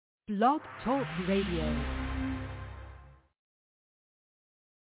Blog Talk Radio.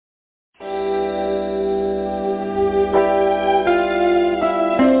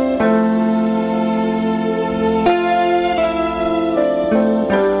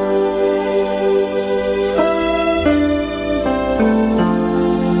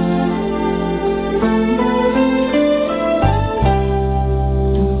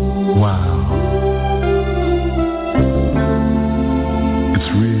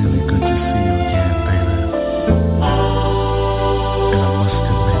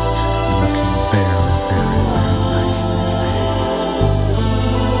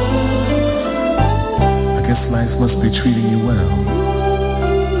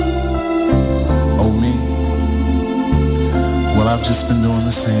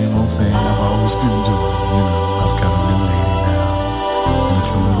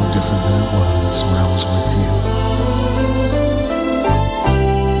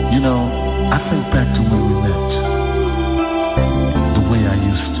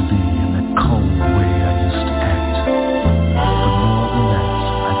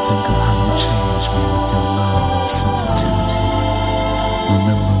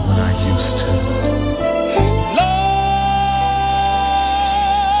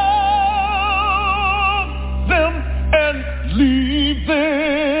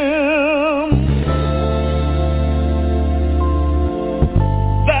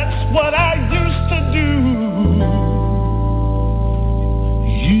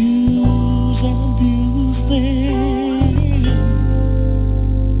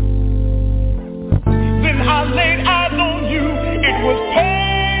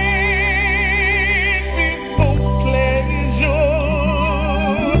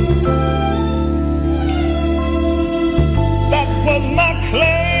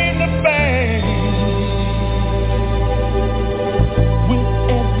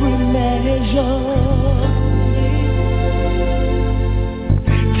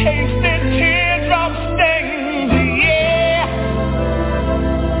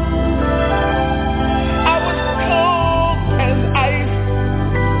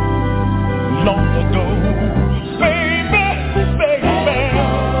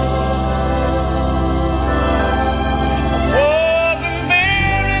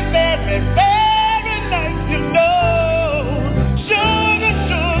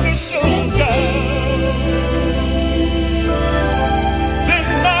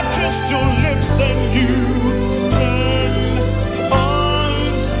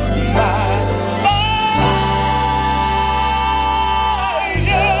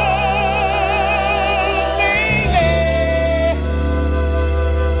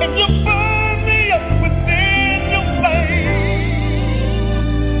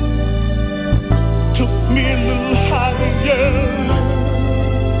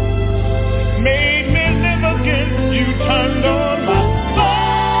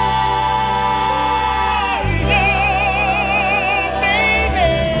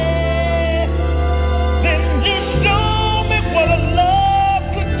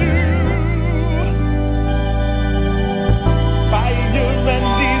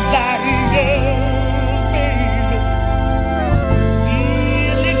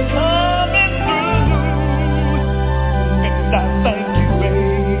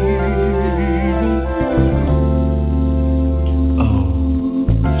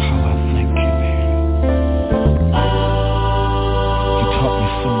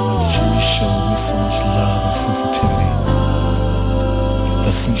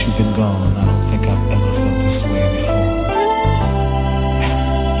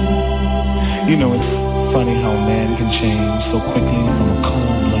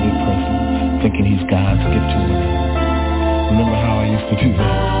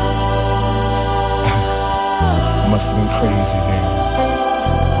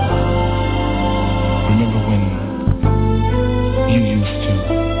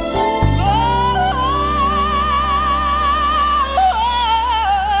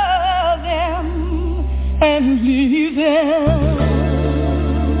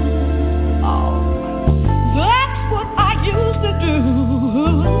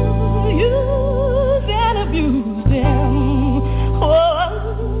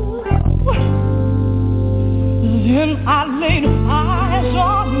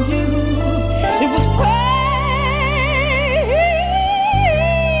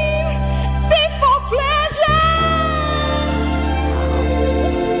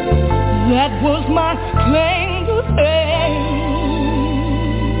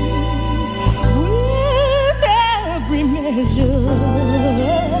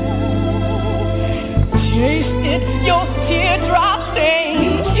 Tasted your teardrop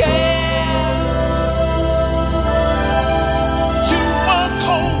stains, yeah.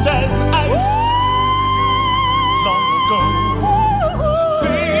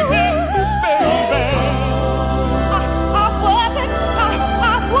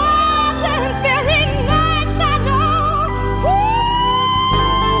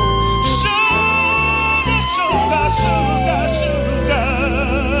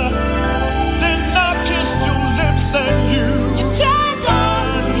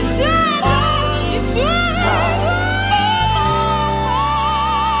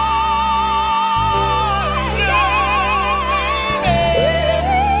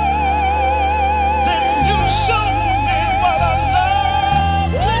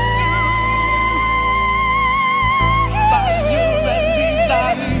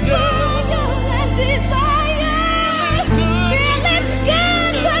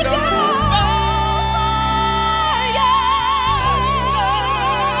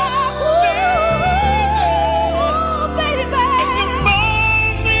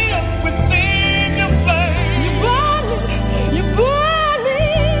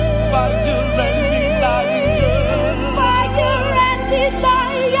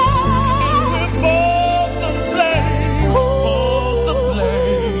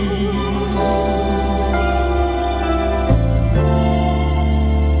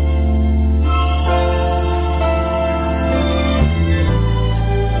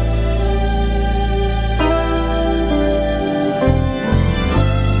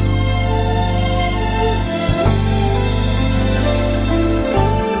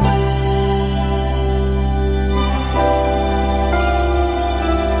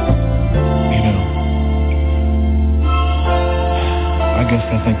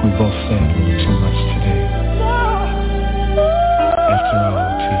 I think we both said a little too much today. After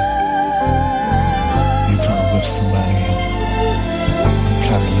all, T, you kind of with somebody and I'm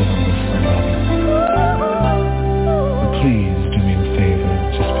kind of living with somebody. But please do me a favor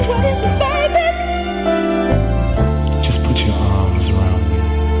just before you go. Just put your arms around me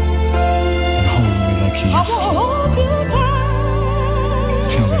and hold me like you used to.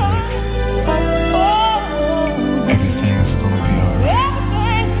 Tell me, Rick, everything's gonna be alright.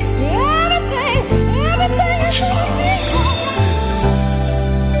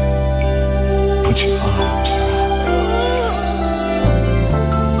 Put your arms around me.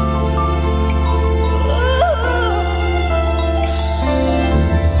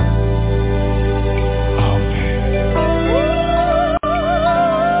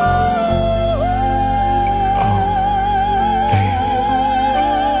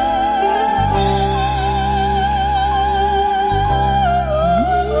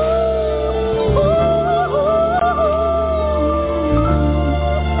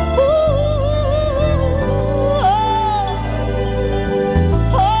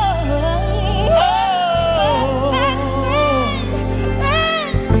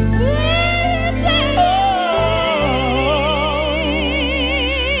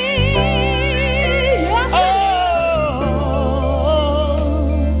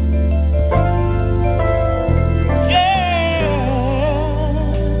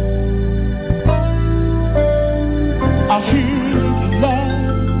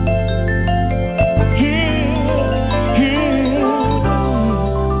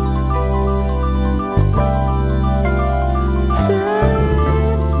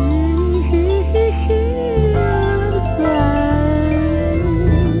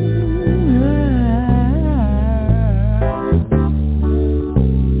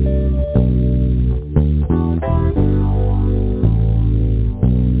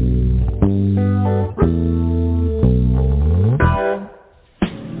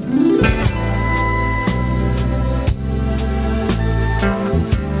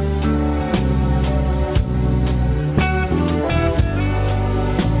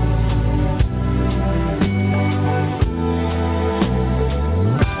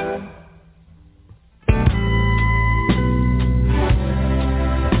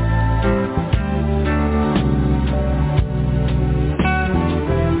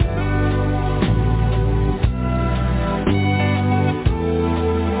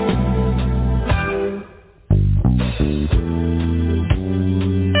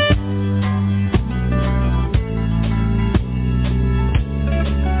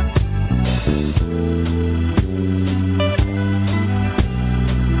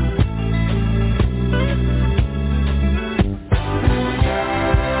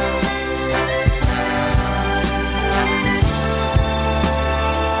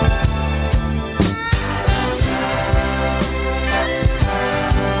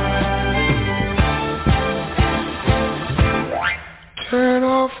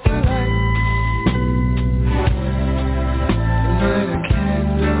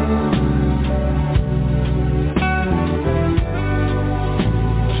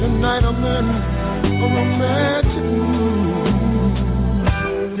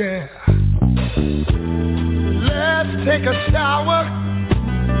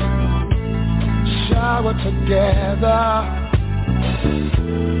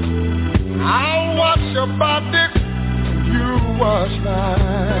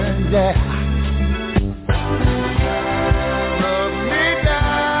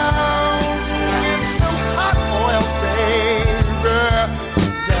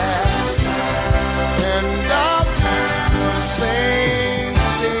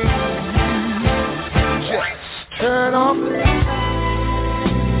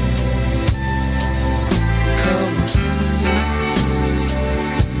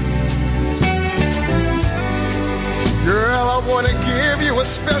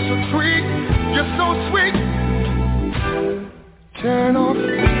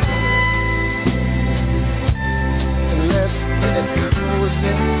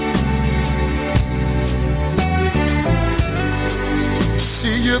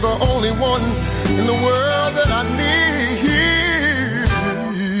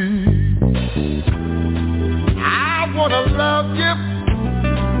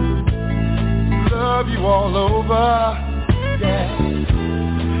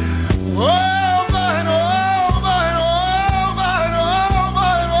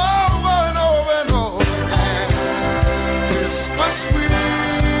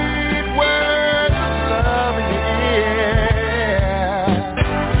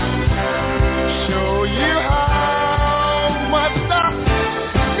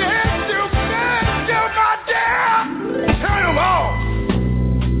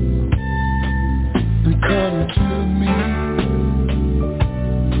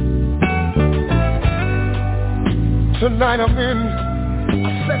 Tonight I'm in a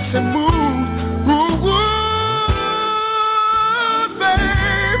sexy mood,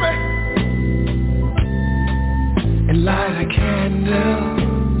 baby. And light a candle.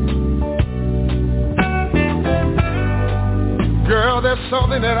 Girl, there's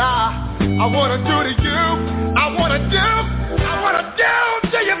something that I wanna do to you. I wanna do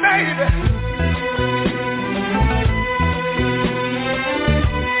to you, baby.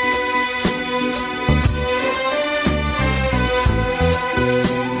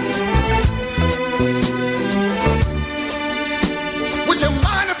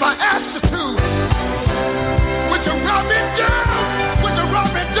 I ask you to, would you rub me down? Would you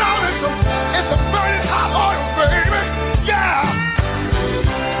rub me down in some burning hot oil, baby? Yeah.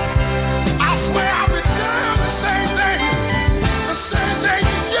 I swear I'll be doing the same thing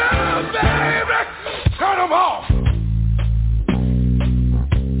you do, baby. Turn them off.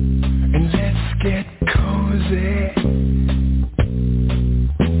 And let's get cozy.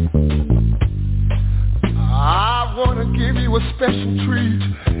 I wanna give you a special treat.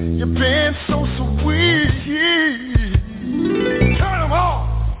 You've been so sweet. Turn them on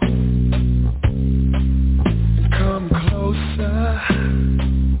and come closer.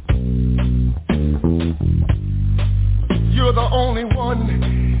 You're the only one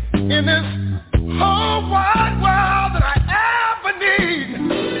in this whole wide world that I ever need.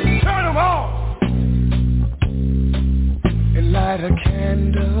 Turn them on and light a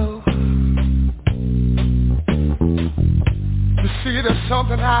candle. See, there's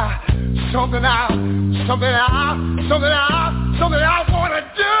something I wanna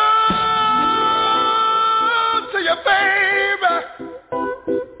do to you, baby.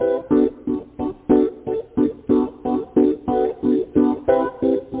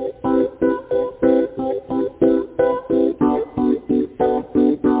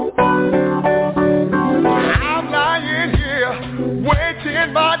 I'm lying here, waiting,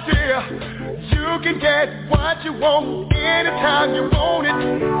 my dear. You can get what you want anytime you want it.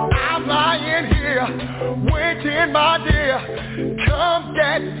 I'm lying here, waiting, my dear. Come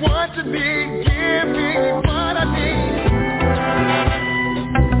get what you need, give me what I need.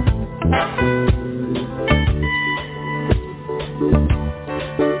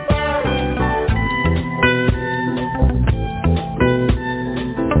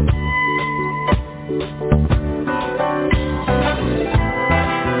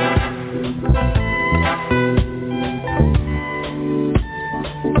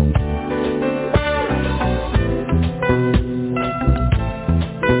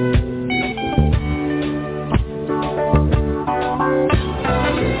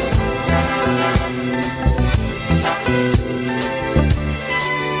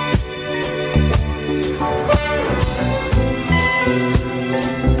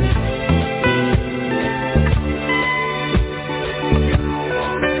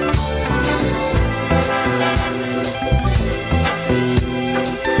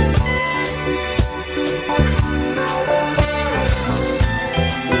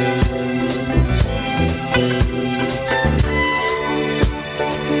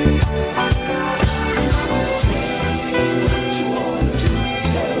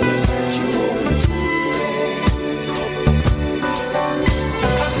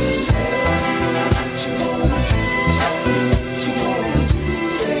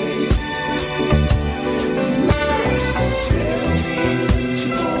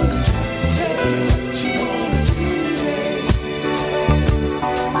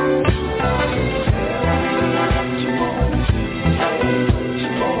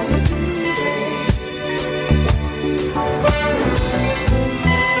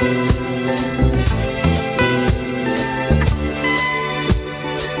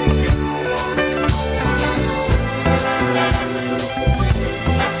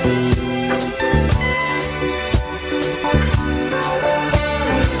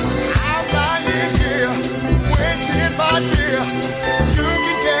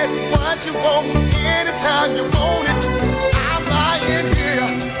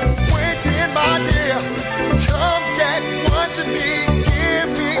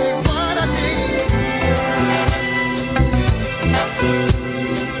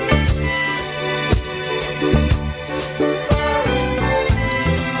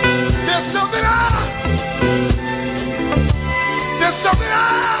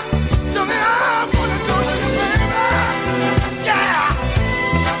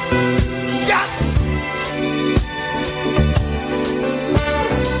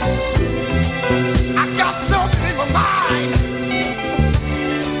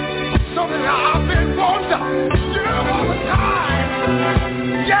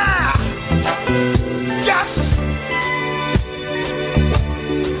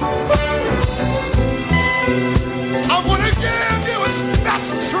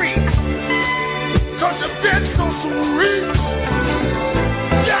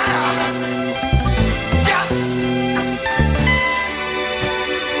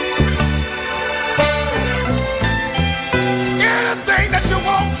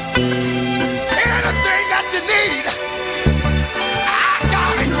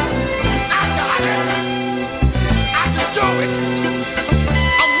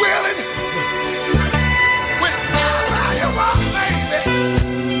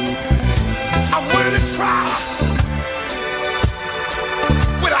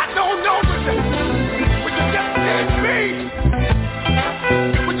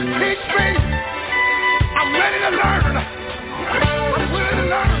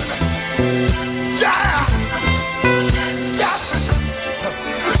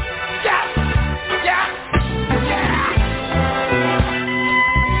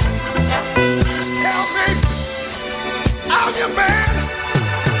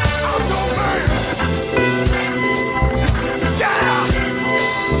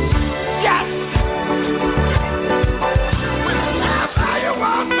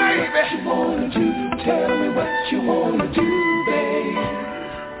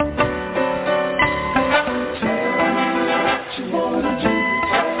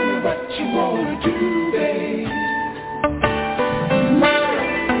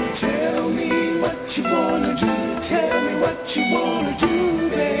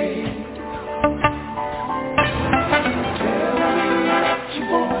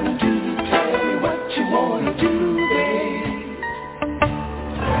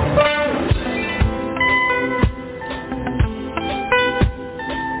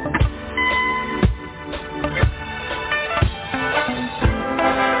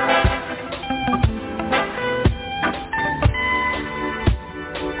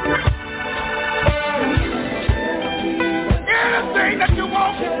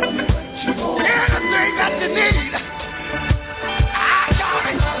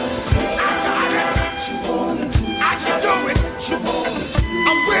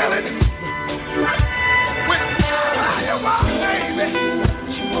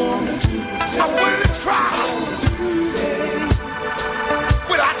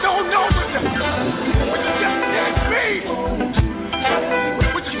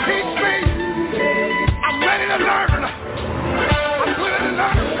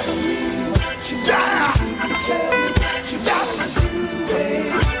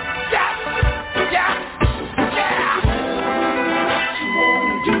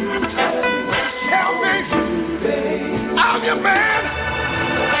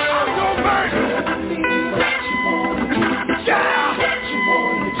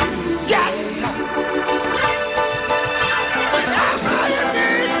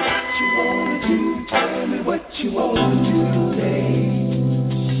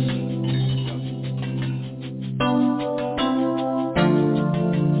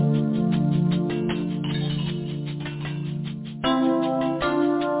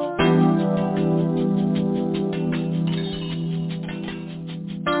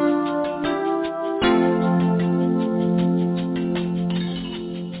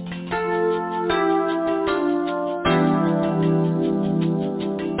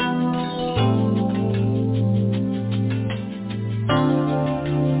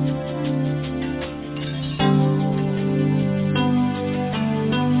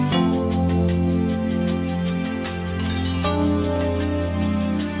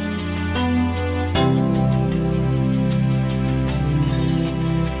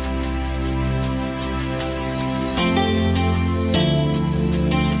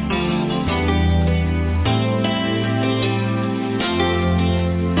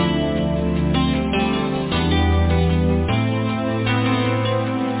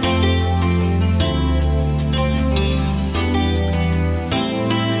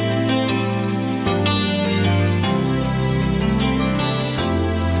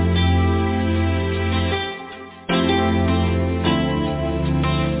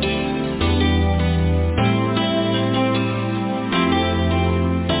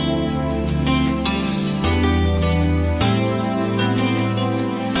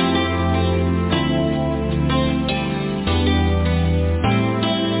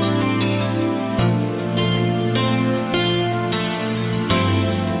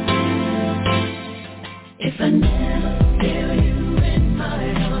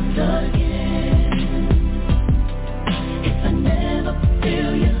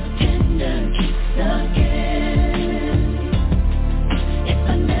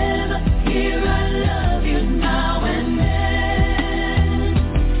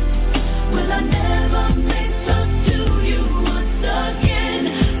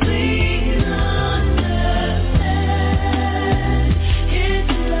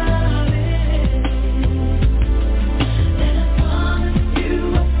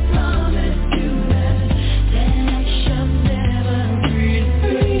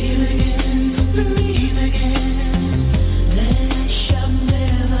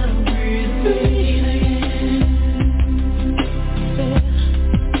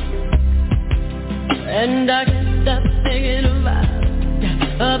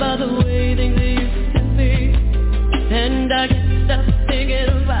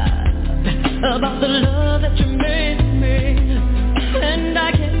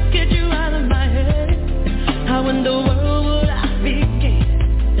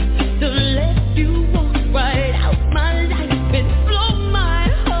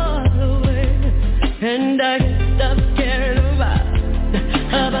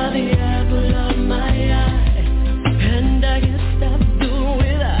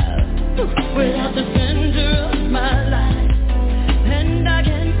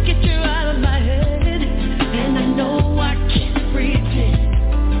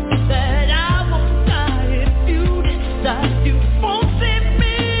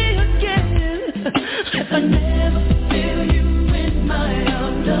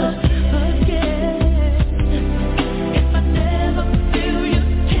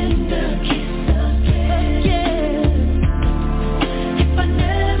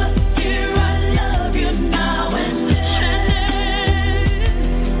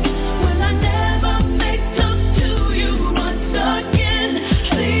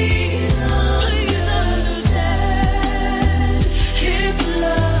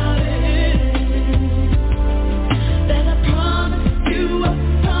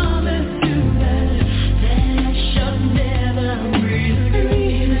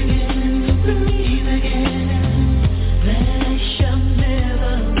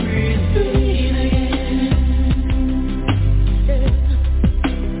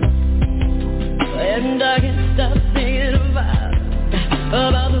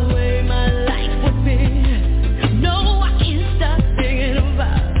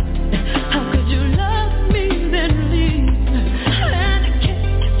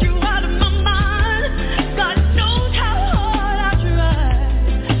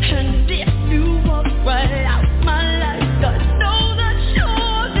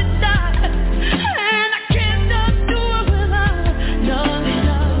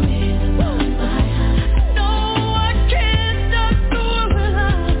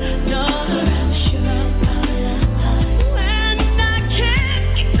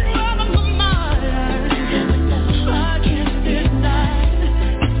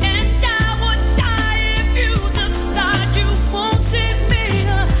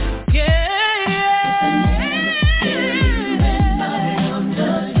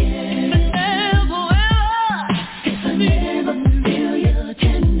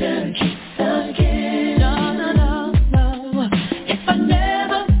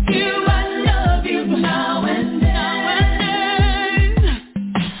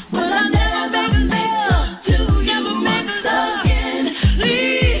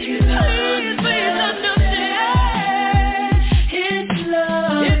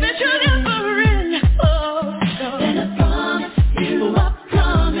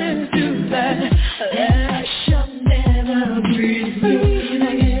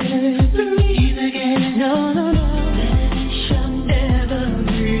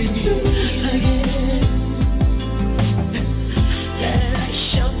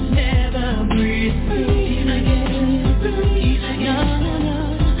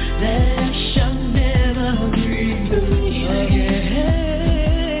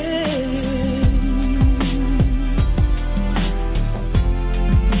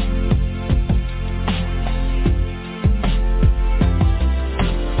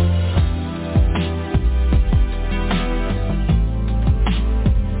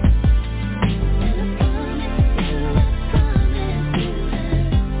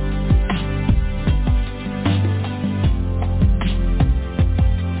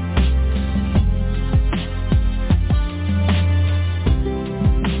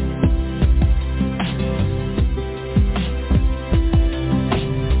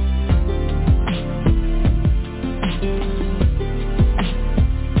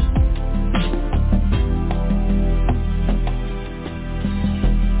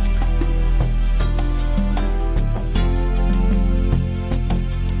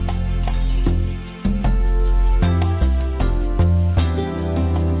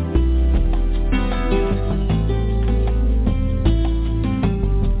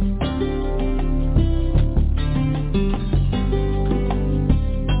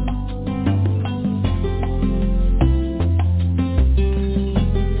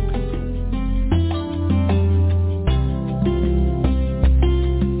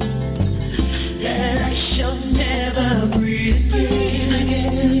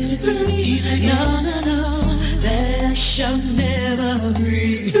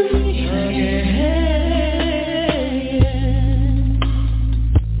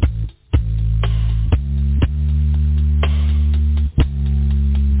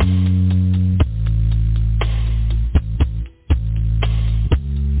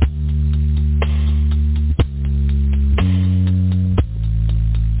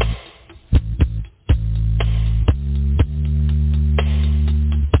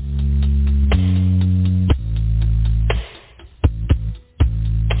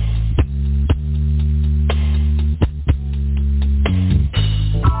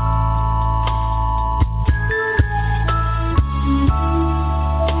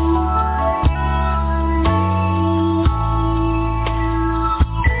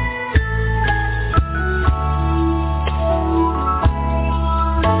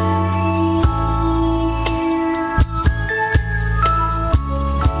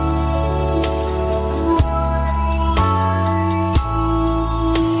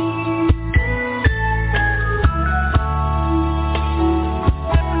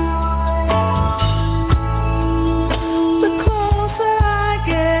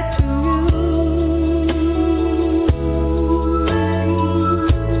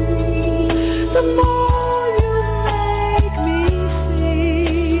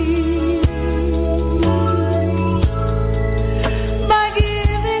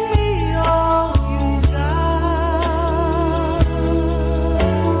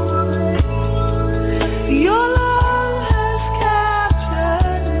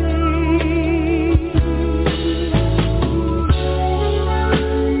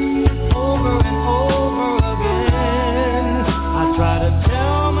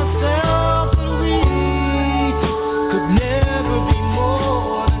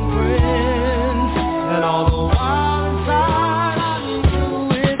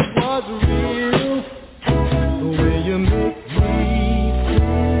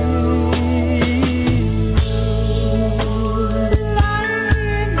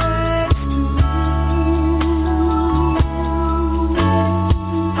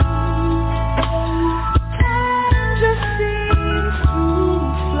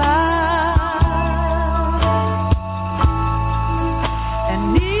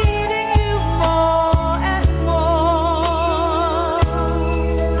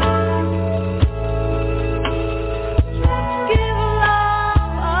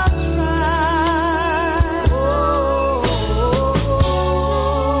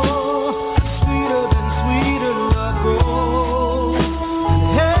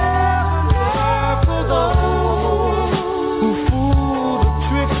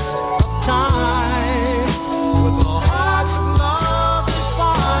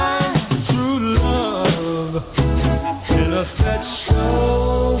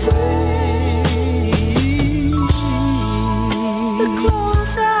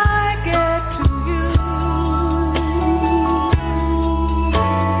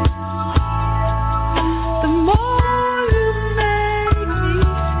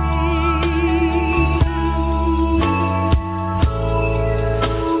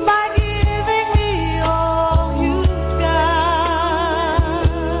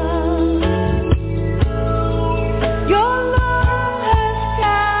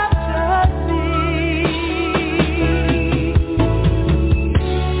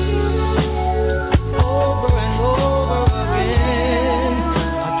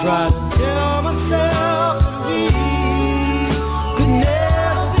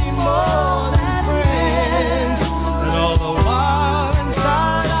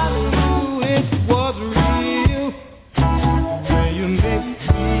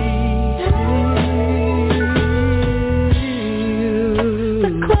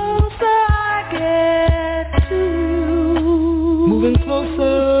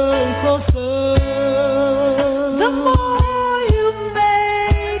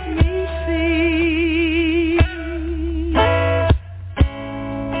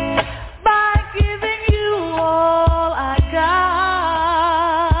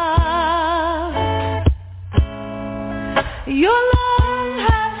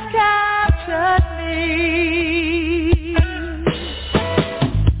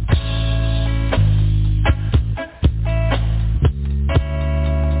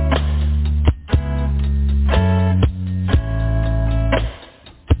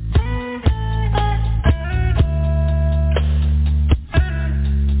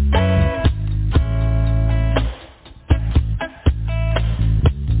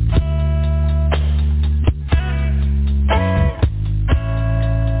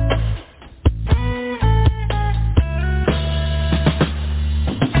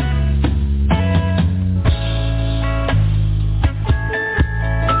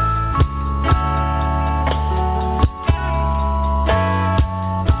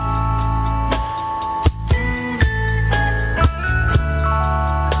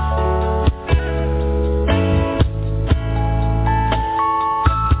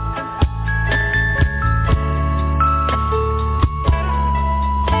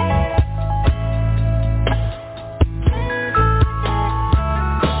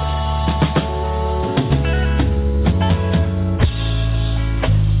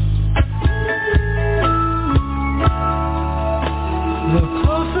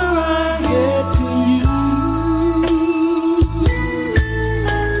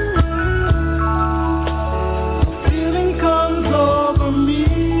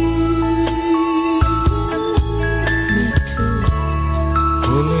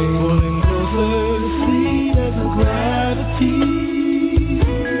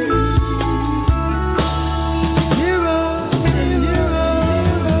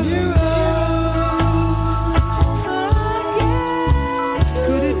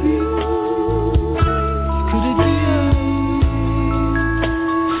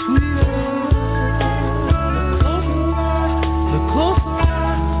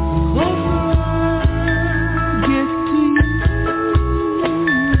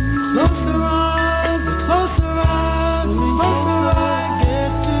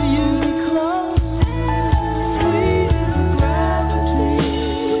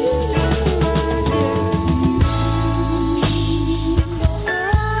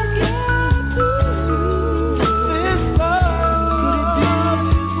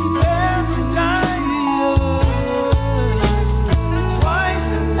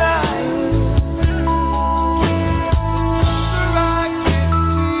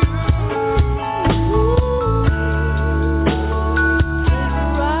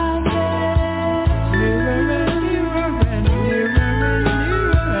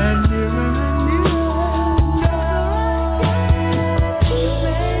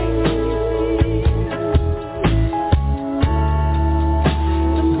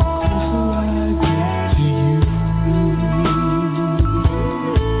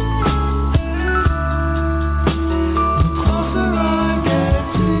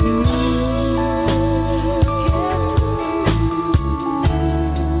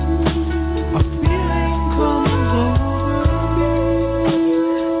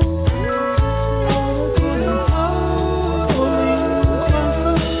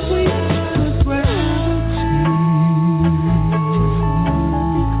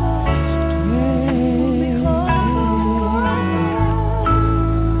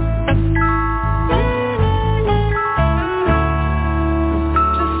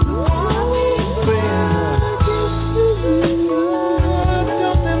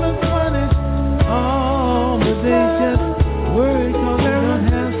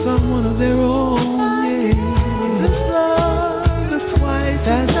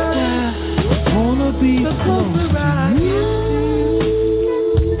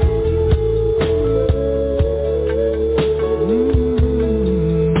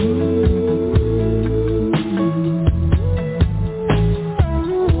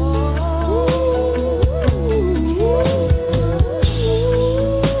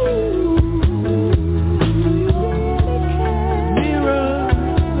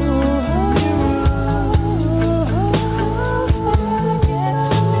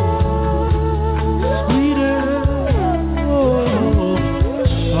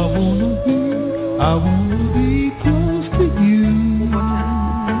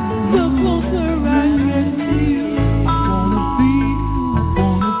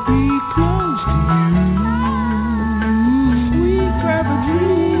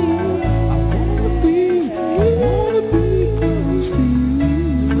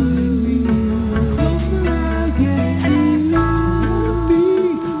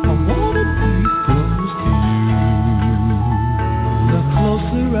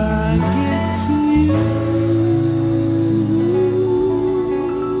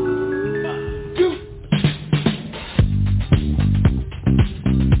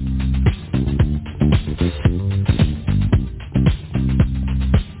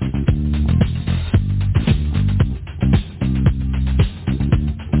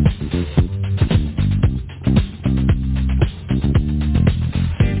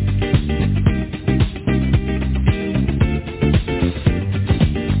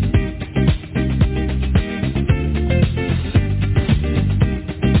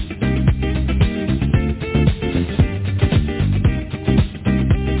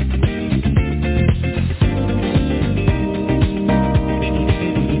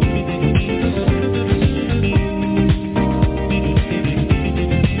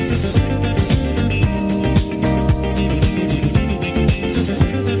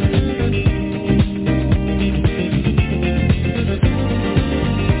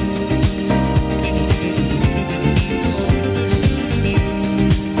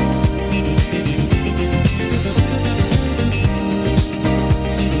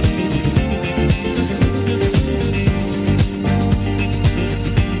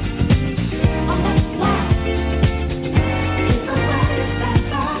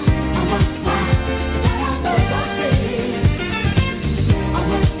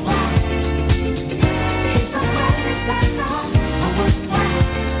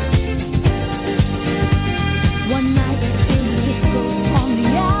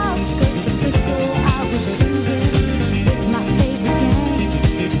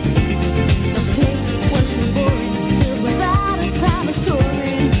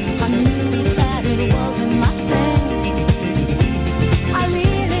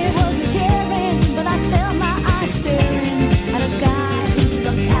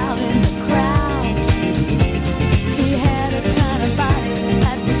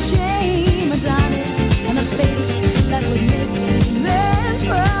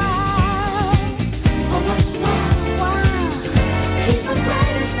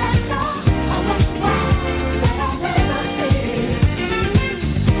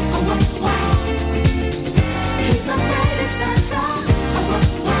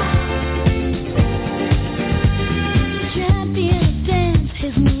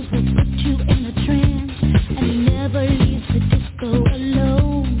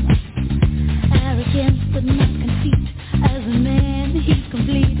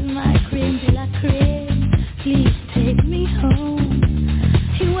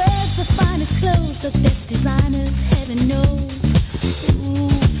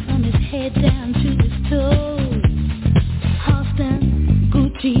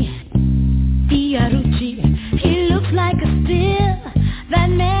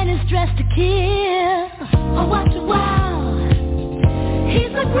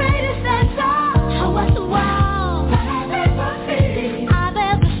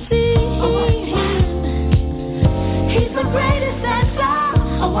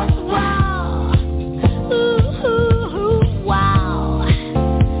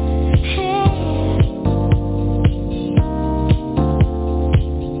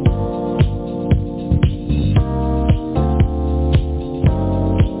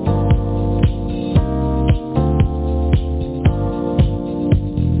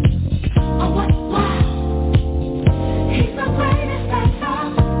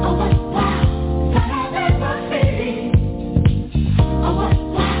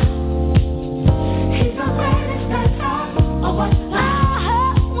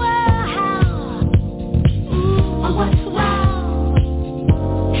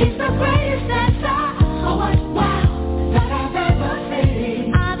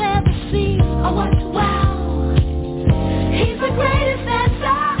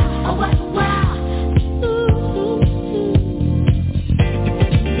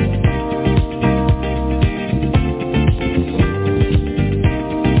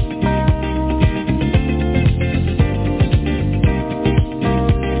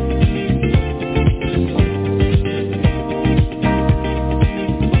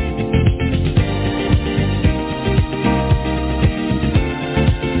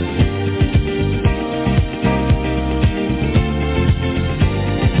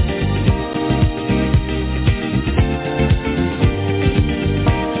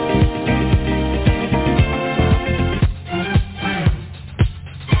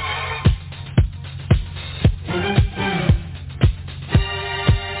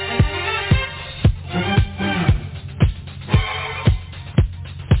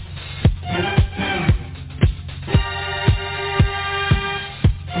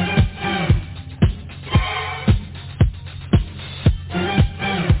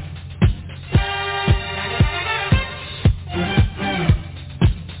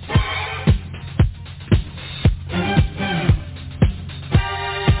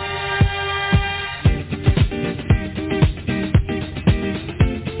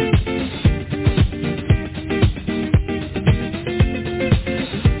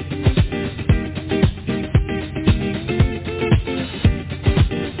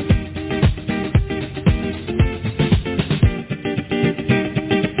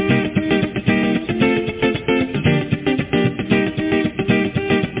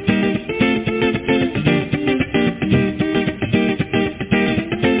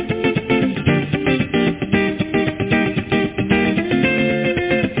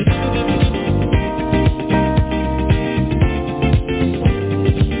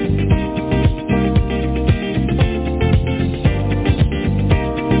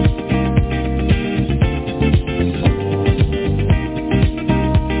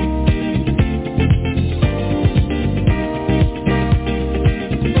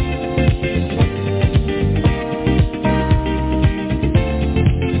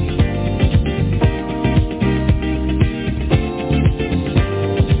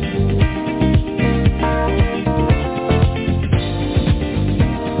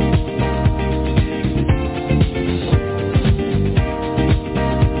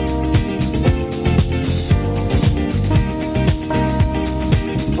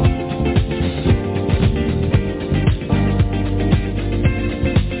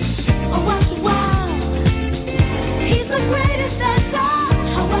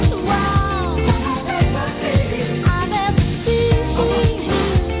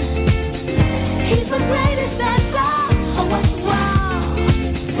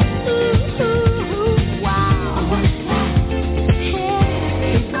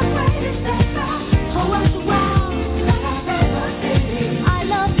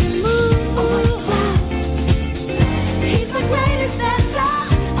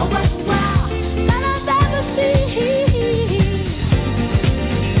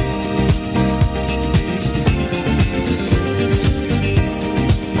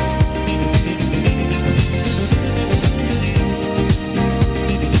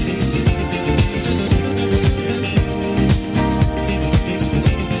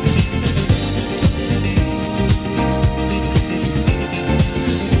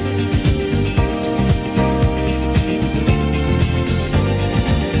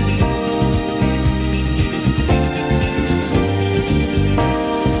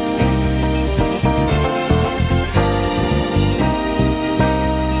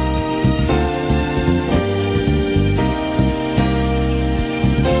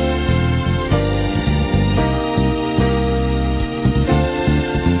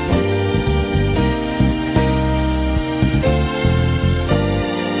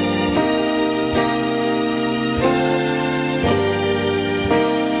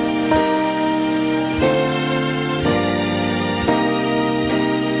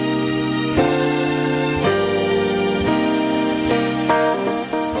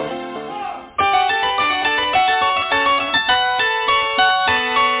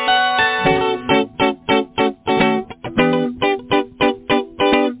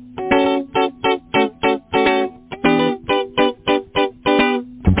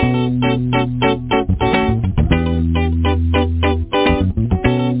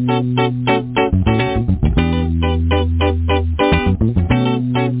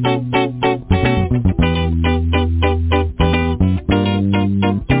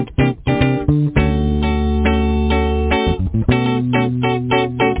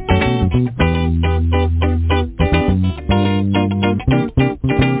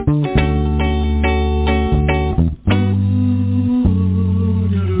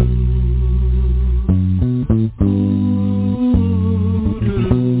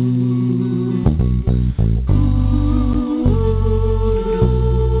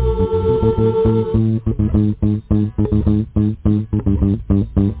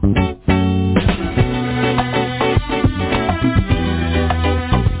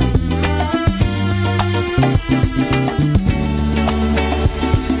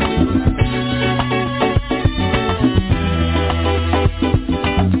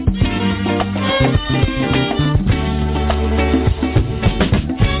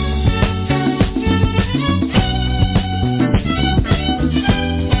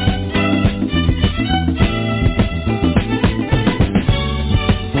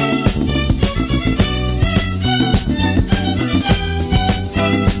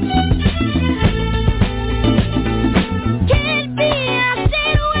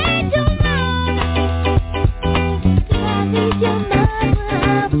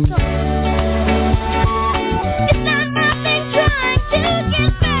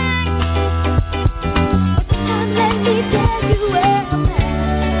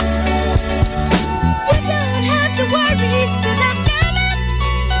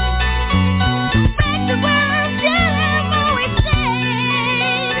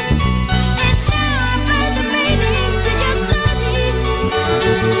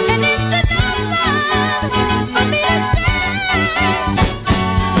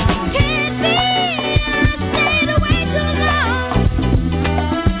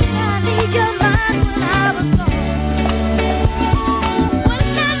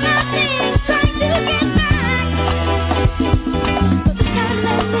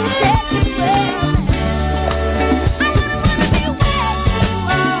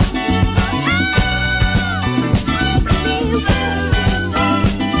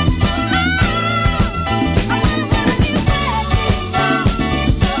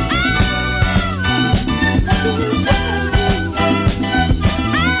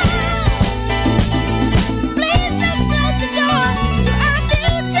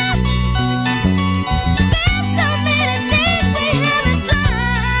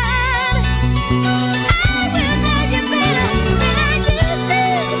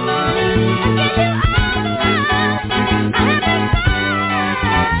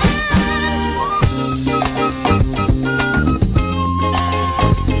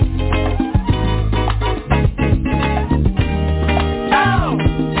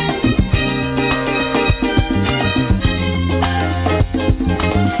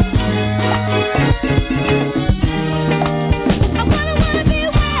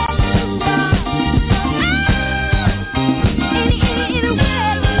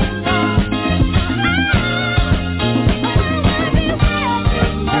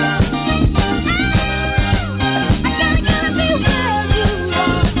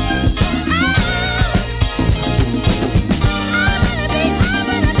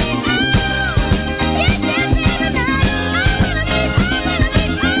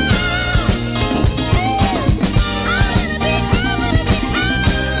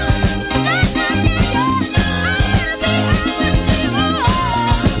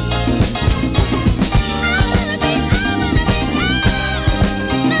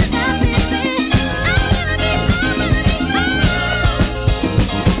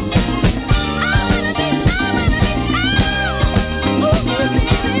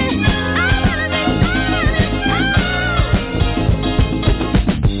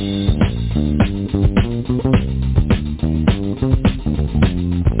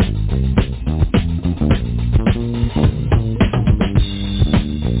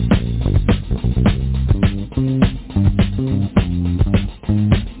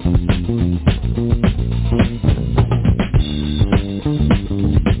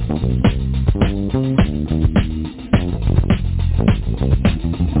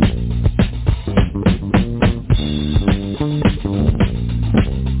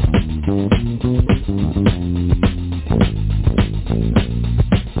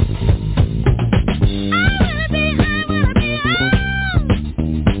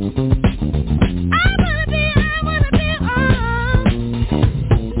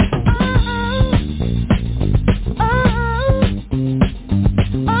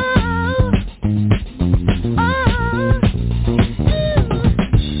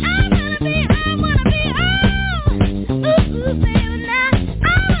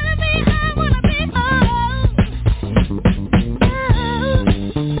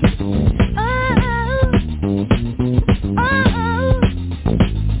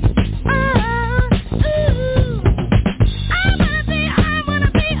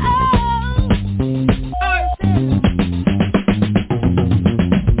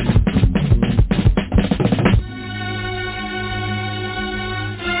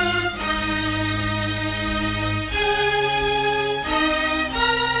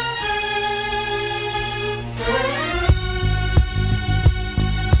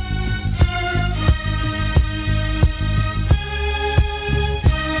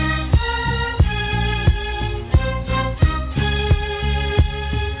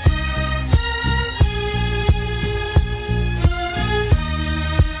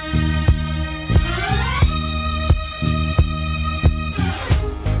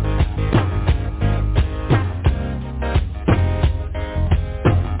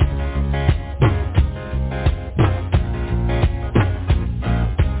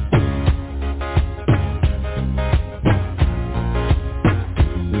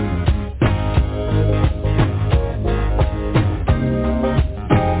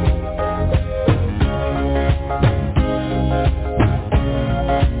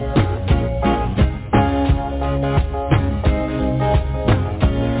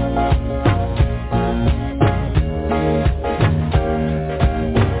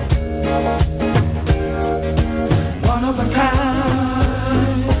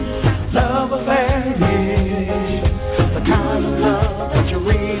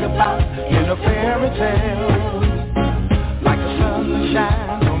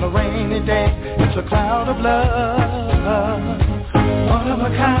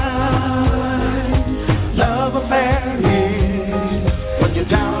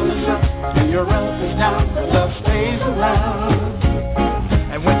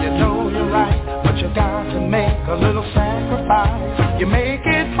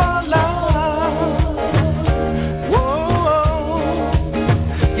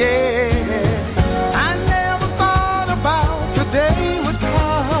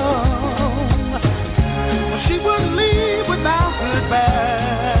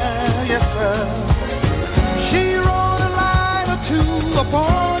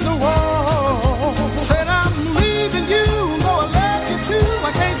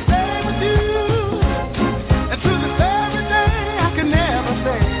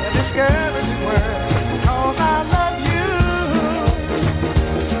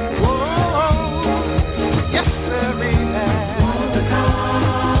 Whoa.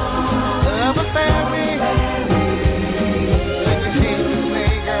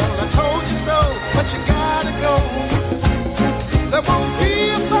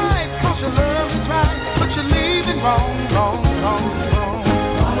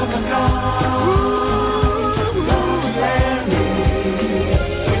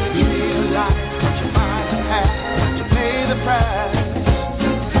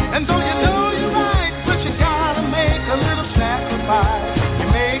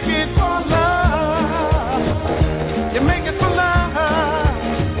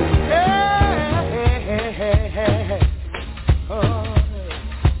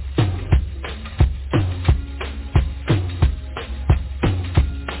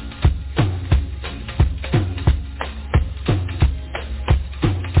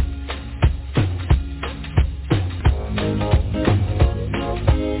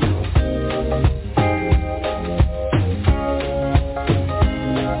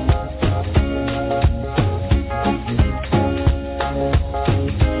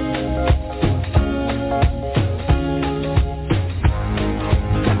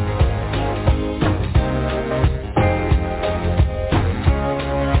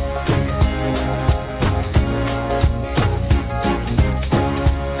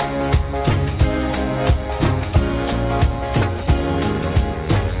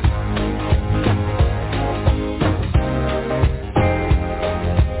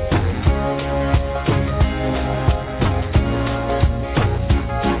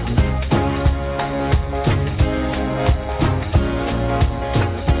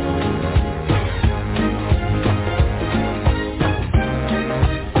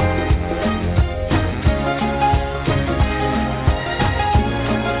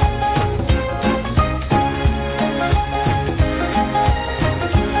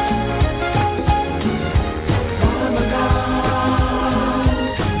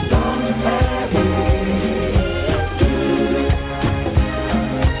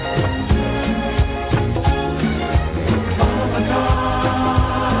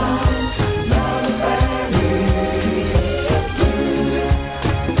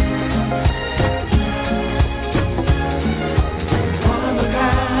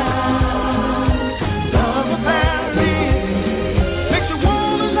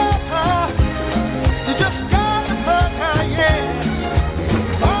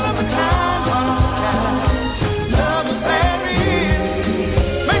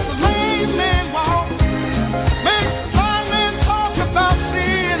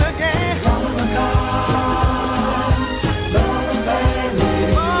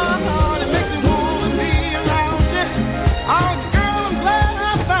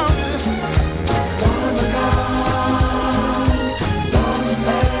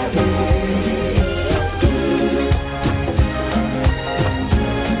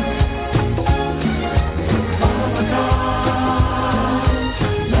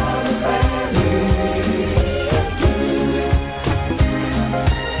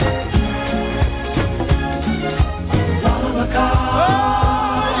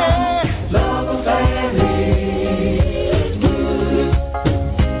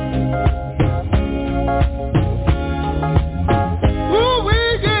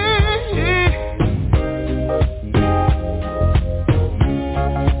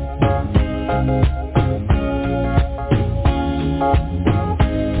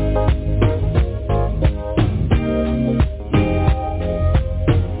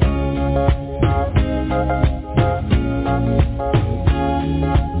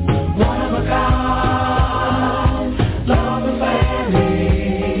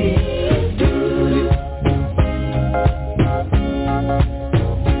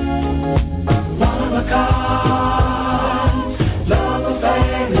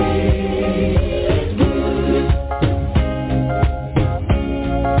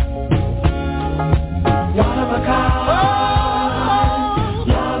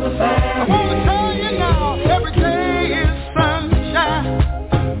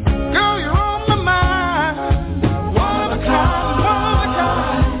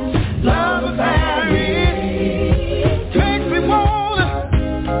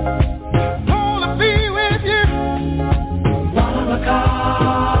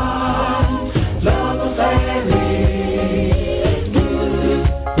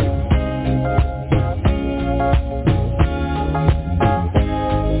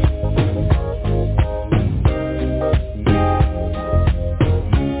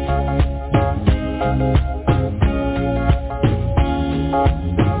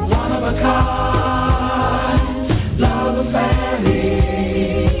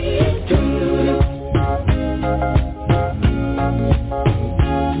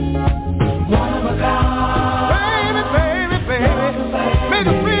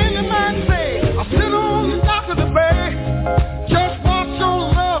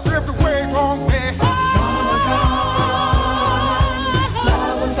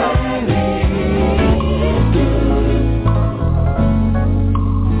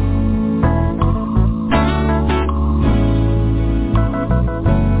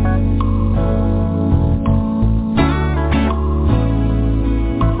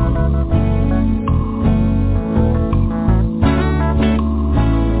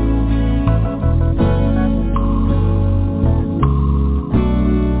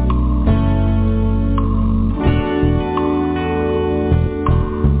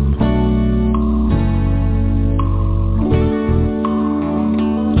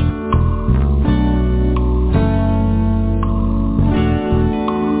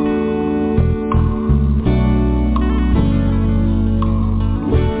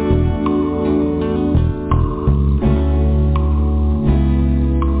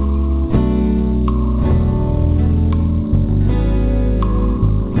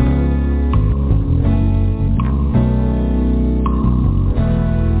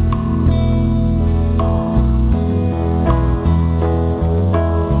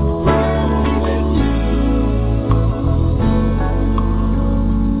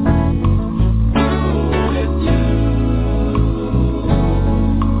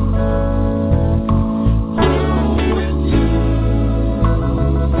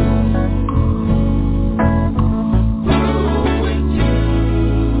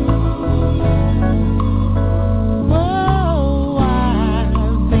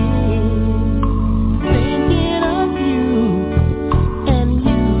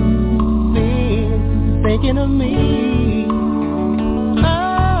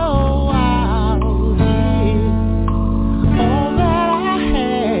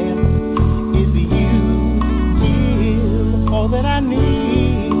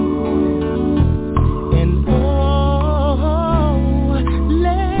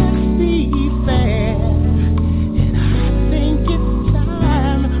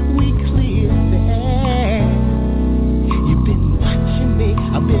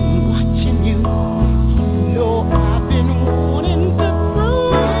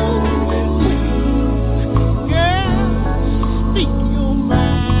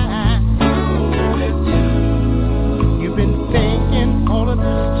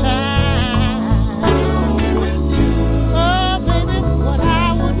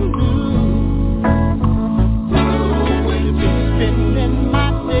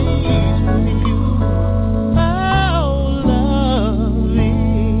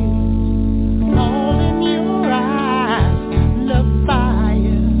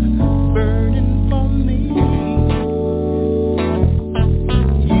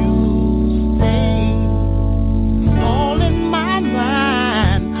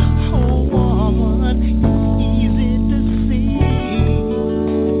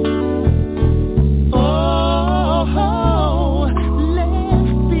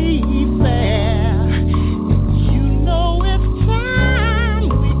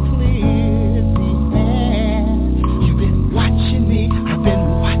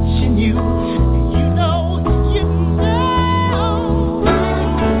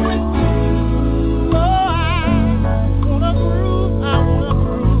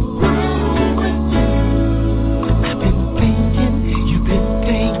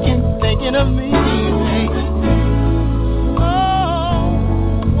 thinking of me, baby.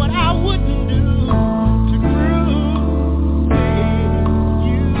 Oh, what I wouldn't do to groove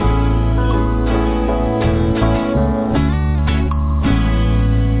you.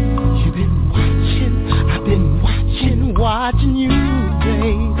 You've been watching, I've been watching you,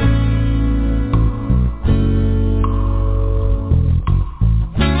 baby.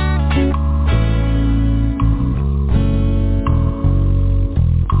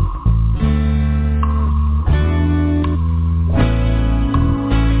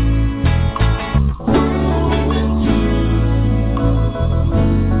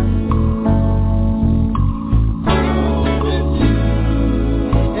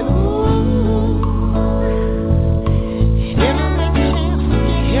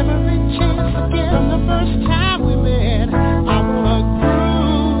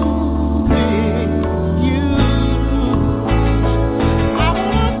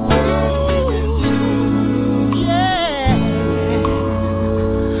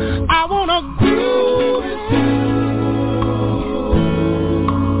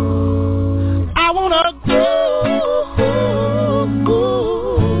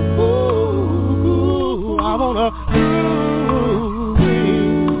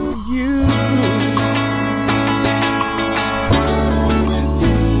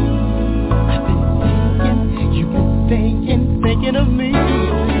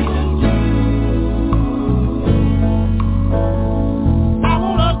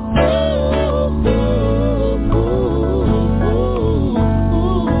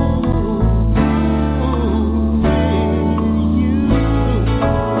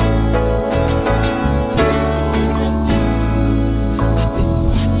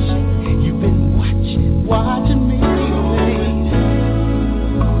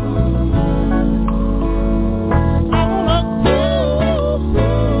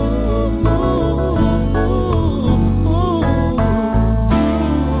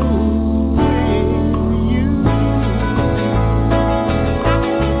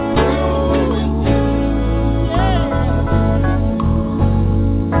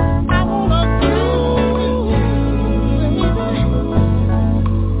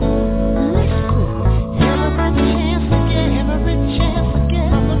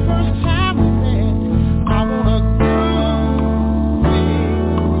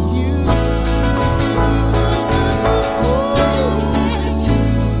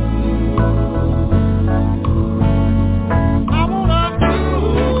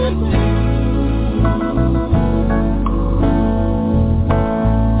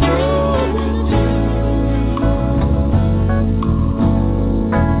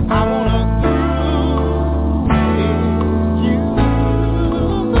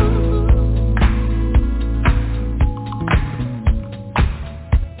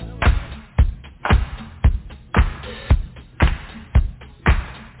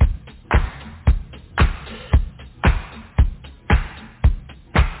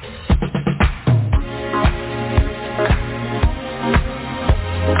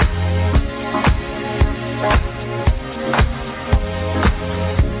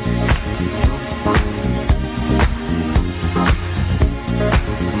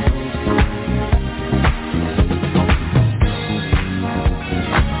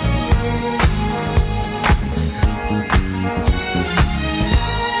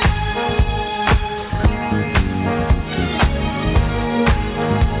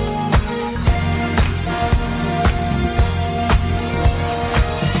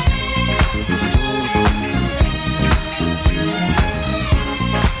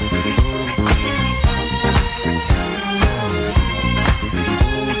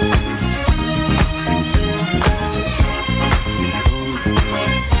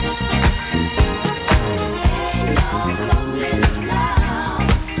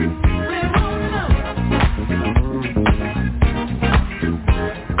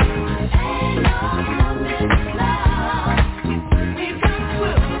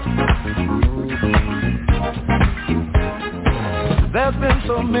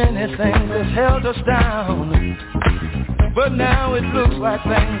 many things that held us down, but now it looks like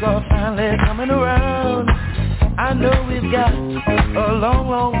things are finally coming around. I know we've got a long,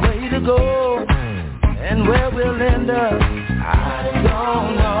 long way to go, and where we'll end up, I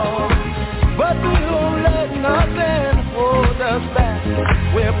don't know. But we won't let nothing hold us back.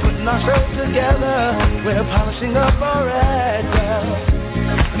 We're putting ourselves together, we're polishing up our act, well.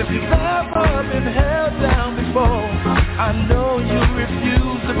 And if you've ever been held down before, I know you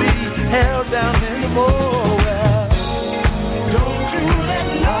refuse to be held down anymore. Well, don't you let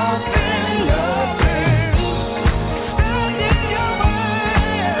nothing stand in your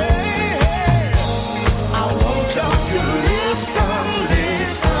way.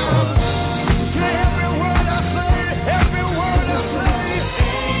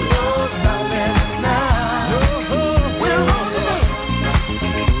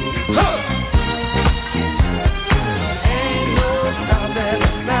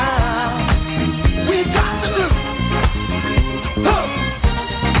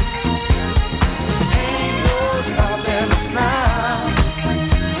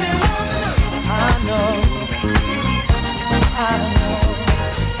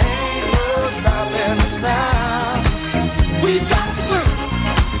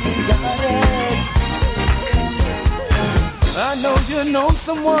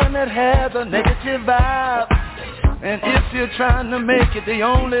 Someone that has a negative vibe, and if you're trying to make it, they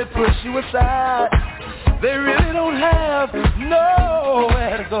only push you aside. They really don't have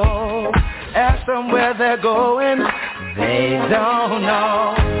nowhere to go. Ask them where they're going, they don't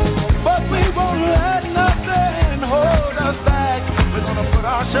know. But we won't let nothing hold us back. We're gonna put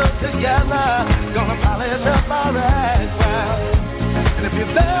our show together, gonna polish up our act well. And if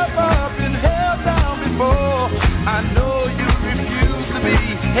you've ever been held down before, I know you refuse to be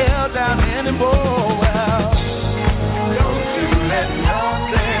held down anymore. Well, don't you let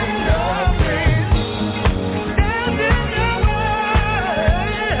nothing stand in your way.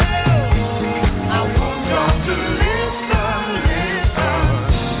 I want y'all to listen.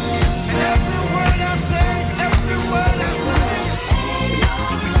 And every word I say, no,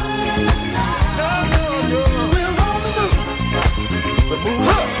 we're on the move. We're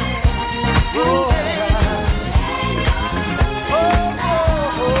moving.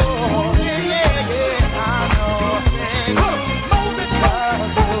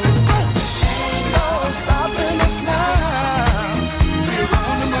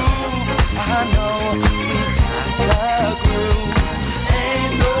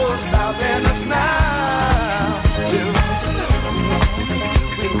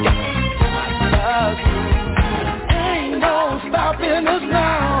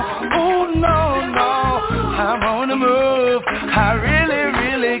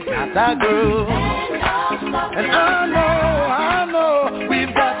 That groove, and I know,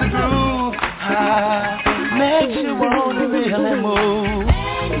 we've got the groove. Makes you wanna really move.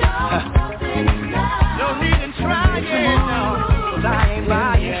 Don't even try it, no. I ain't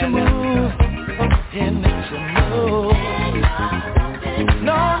buying to move. It makes you move.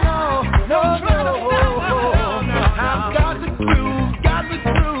 No. I've got the groove, got the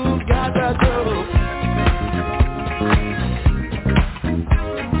groove.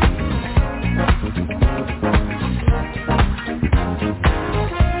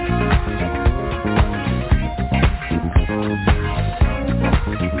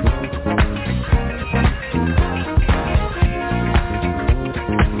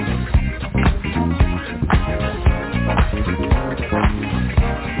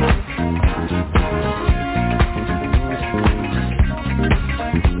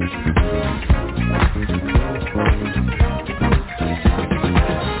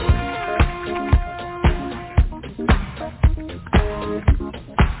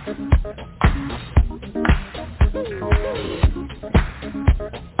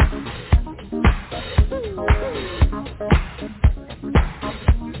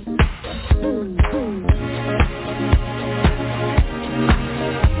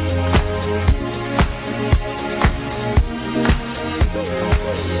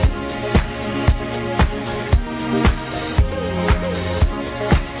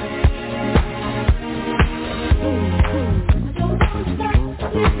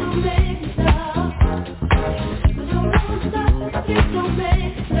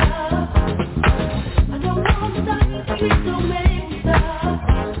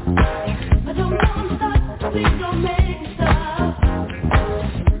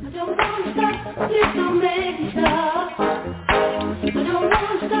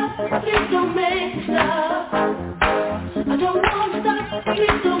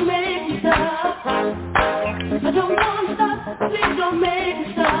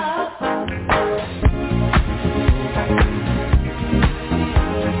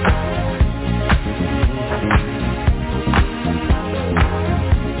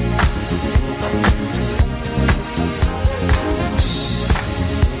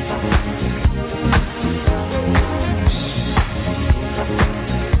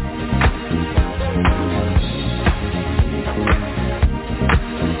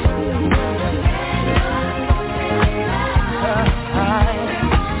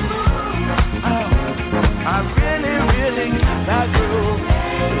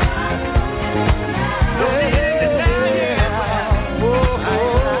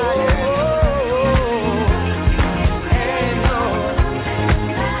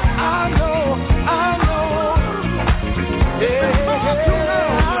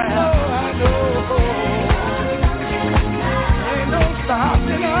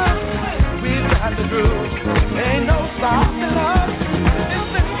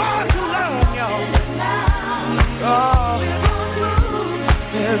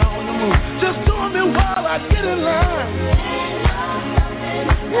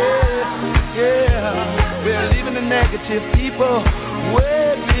 negative people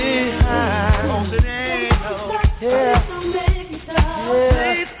way behind. Yeah. Don't make me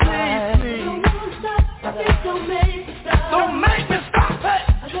stop it.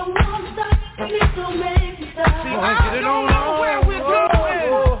 I don't want to stop. Please don't make me stop. See, I don't know where we're going.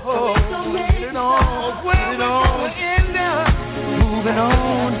 Get it on. Where we're going. Moving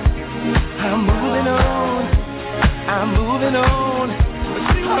on. I'm moving on. I'm moving on.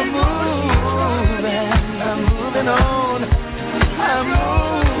 I'm moving. I'm moving on. I'm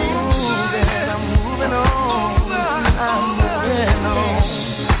moving. I'm moving on. I'm moving on.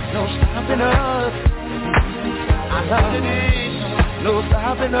 No stopping us. No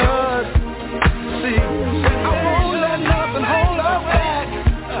stopping us. See, I won't let nothing hold us back.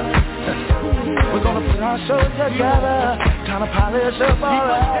 We're gonna put our show together, kind of polish up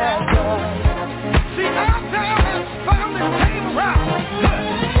our act. See, our town has finally came around.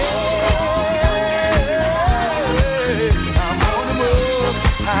 I'm on the move.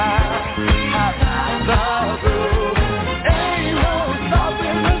 Ain't no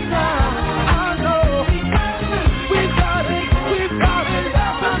stopping us now.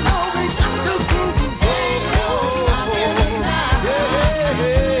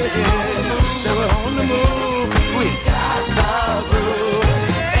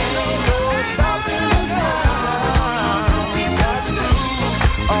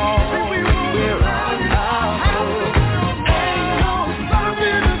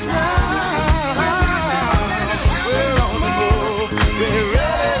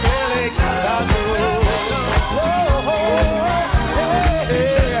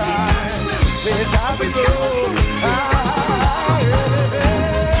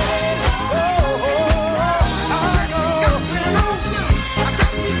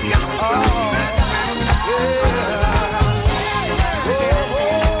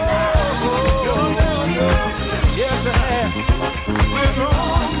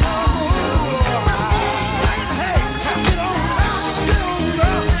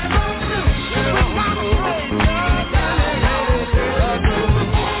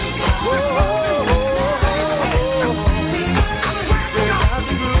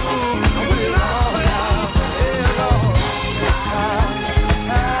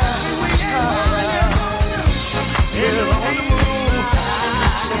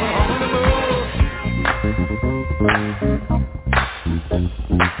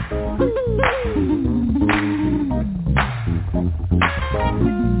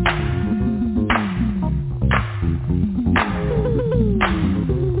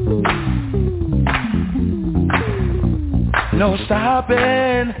 No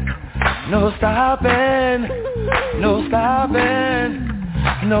stopping, no stopping, no stopping,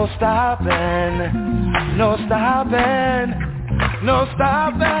 no stopping, no stopping, no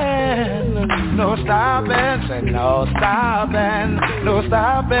stopping, no stopping, say no stopping, no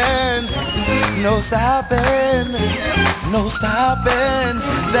stopping, no stopping, no stopping,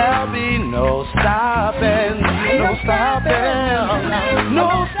 there'll be no stopping, no stopping,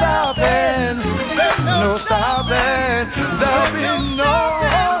 no stopping, no stopping, there'll be no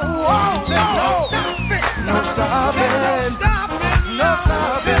stopping, no stopping, no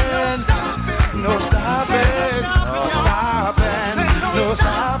stopping, no stopping, no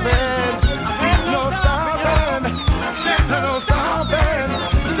stopping, no stopping, no stopping,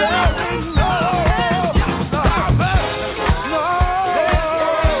 there'll be no stopping, no.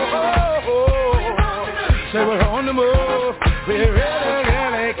 Say we're on the move, we're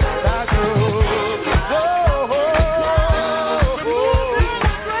really got to.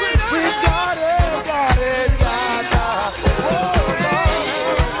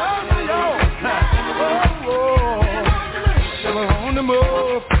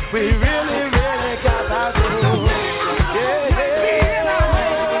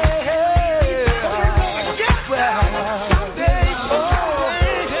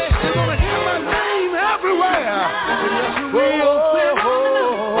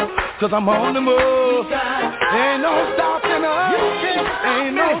 Cause I'm on the move. Ain't no stopping us.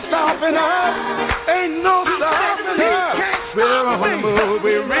 Ain't no stopping us. Ain't no stopping us. We're on the move.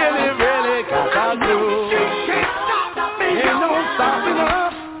 We really got our groove. Ain't no stopping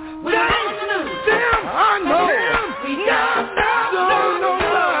us. Damn, I know. Don't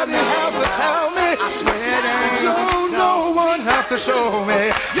nobody have to tell me. Don't no one have to show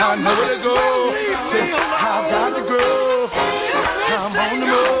me. I know where to go. I've got to groove. I'm on the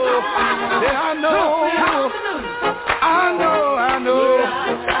move. Yeah, I know.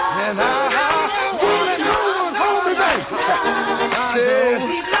 And I wanna know hold me back.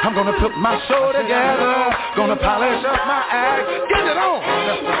 I'm gonna put my show together. Gonna polish up my act. Get it on.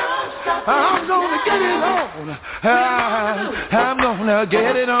 I'm gonna get it on. I'm gonna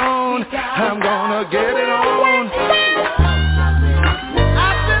get it on. I'm gonna get it on.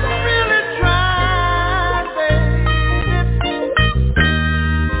 I've been really trying, baby,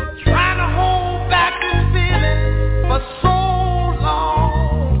 trying to hold back this feeling for so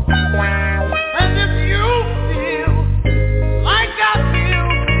long. And if you feel like I feel,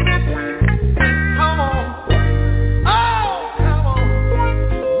 baby, come on. Oh, come on.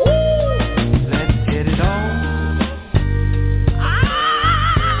 Woo. Let's get it on.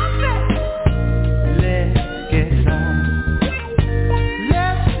 Let's get it on.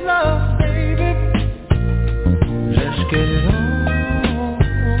 Let's love, baby. Let's get it on.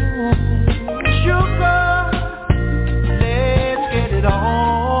 Sugar, let's get it on.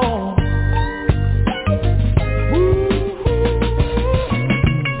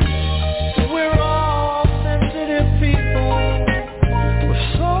 We're all sensitive people with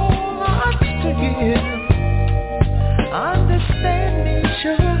so much to give. Understand me,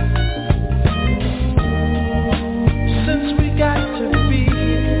 sugar. Since we got to be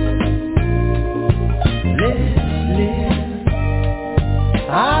here, let's live.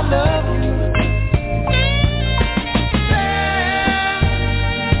 I love you. There's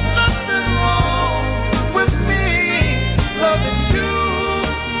nothing wrong with me loving you,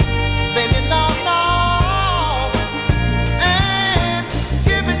 baby. No, no. And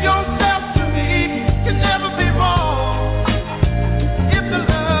giving yourself to me can never be wrong if the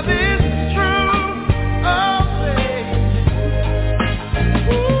love is true. Oh, baby.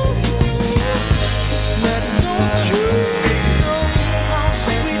 Let don't you know how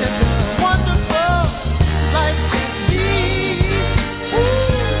sweet and wonderful life can be?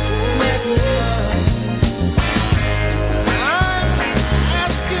 Let love. I'm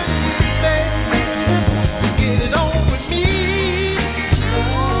asking you, baby, to get it on with me.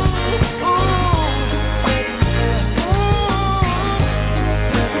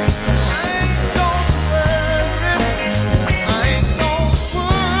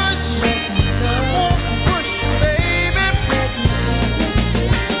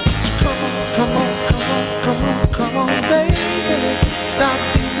 Come on, baby, stop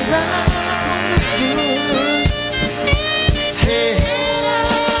being around good. Hey,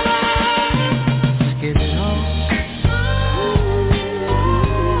 let's get it on.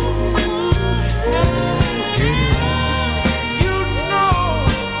 Get it on. You know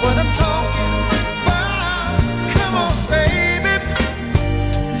what I'm talking about. Come on, baby.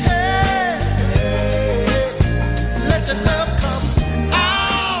 Hey, let your love come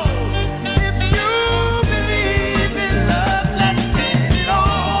out. If you believe in love, let's get it on.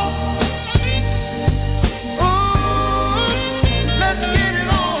 Ooh, let's get it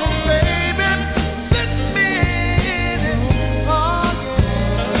on, baby. Let's mean it. Oh,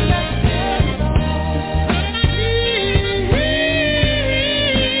 yeah, let's get it on.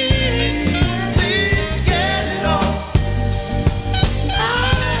 Please get it on.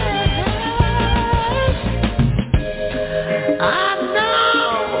 I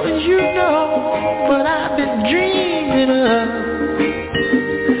know you know what I've been dreaming of.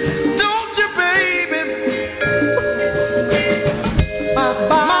 Don't you, baby?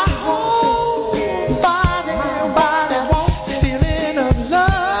 My whole body wants the feeling of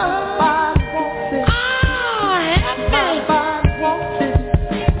love. My body wants it.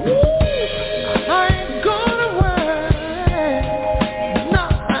 I ain't gonna worry. No,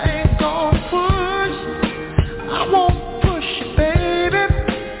 I ain't gonna push. I won't push you, baby.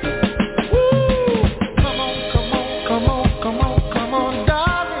 Woo! Come on, come on, come on, come on, come on,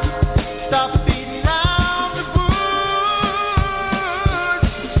 darling. Stop beating around the bush.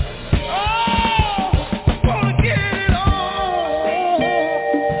 Oh, I'm gonna get it on.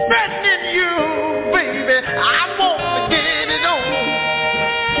 Threatening you, baby. I'm gonna get it on.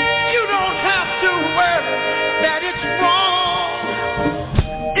 You don't have to worry that it's wrong.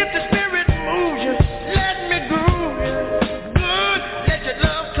 If the spirit moves you, let me groove you. Good, let your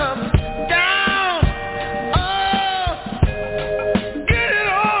love come down. Oh, get it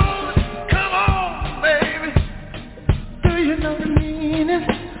on. Come on, baby. Do you know the meaning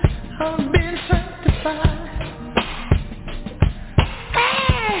of being sanctified?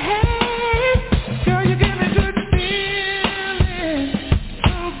 Hey, girl, you give me good feeling,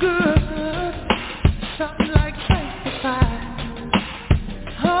 so good, something like sanctified.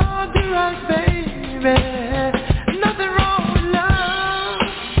 Oh, do right, baby. Nothing wrong with love.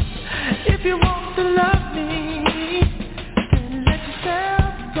 If you want to love me, then let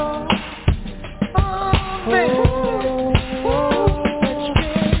yourself go. Oh, baby. Let's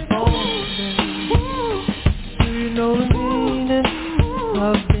get it on. Do you know the meaning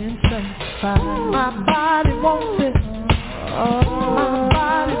of being sanctified? wants it. My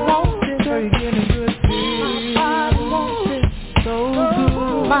body wants it. So you're getting good feeling. My body wants it. So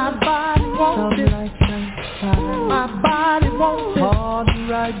good. My body wants it. My body wants it. Hard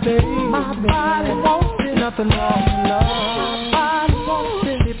to right, baby. My body wants it. Nothing wrong with love. My body wants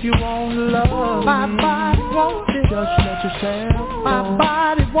it. If you want love, my body wants it. Just let yourself go. My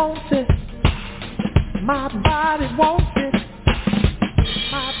body wants it. My body wants it.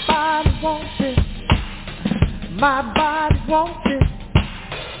 My body wants it. My body wants it.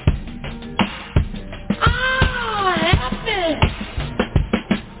 Ah, happy.